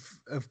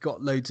have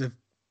got loads of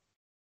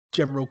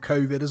general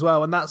COVID as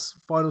well, and that's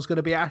final's going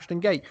to be at Ashton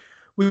Gate.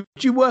 Do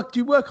you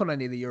work on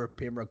any of the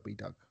European rugby,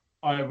 Doug?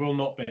 I will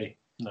not be.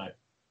 No.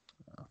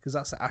 Because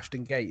that's at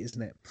Ashton Gate,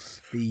 isn't it?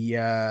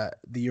 The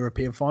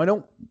European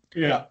final.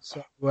 Yeah.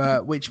 So,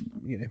 which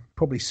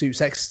probably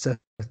suits Exeter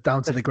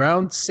down to the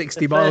ground,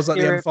 60 miles at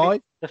the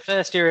M5. The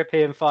first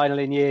European final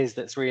in years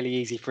that's really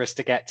easy for us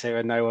to get to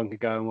and no one could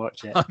go and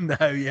watch it. I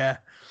know, yeah.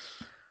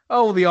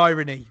 Oh, the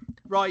irony.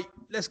 Right,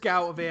 let's get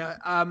out of here.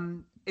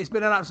 It's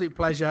been an absolute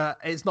pleasure.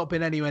 It's not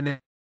been anywhere near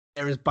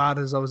as bad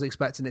as I was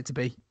expecting it to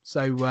be.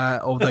 So,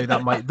 although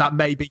that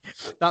may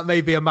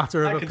be a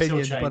matter of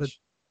opinion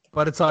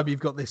by the time you've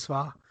got this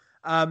far.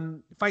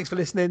 Thanks for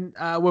listening.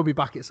 We'll be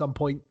back at some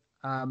point.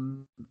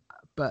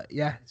 But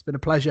yeah, it's been a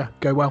pleasure.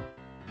 Go well.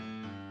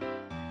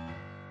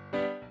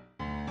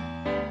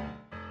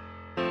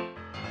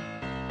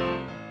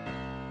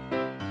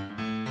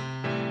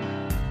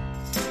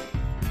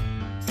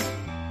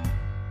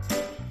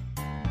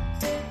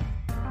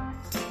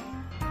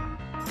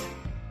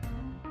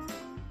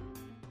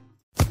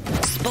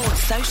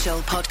 Sports Social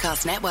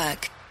Podcast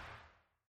Network.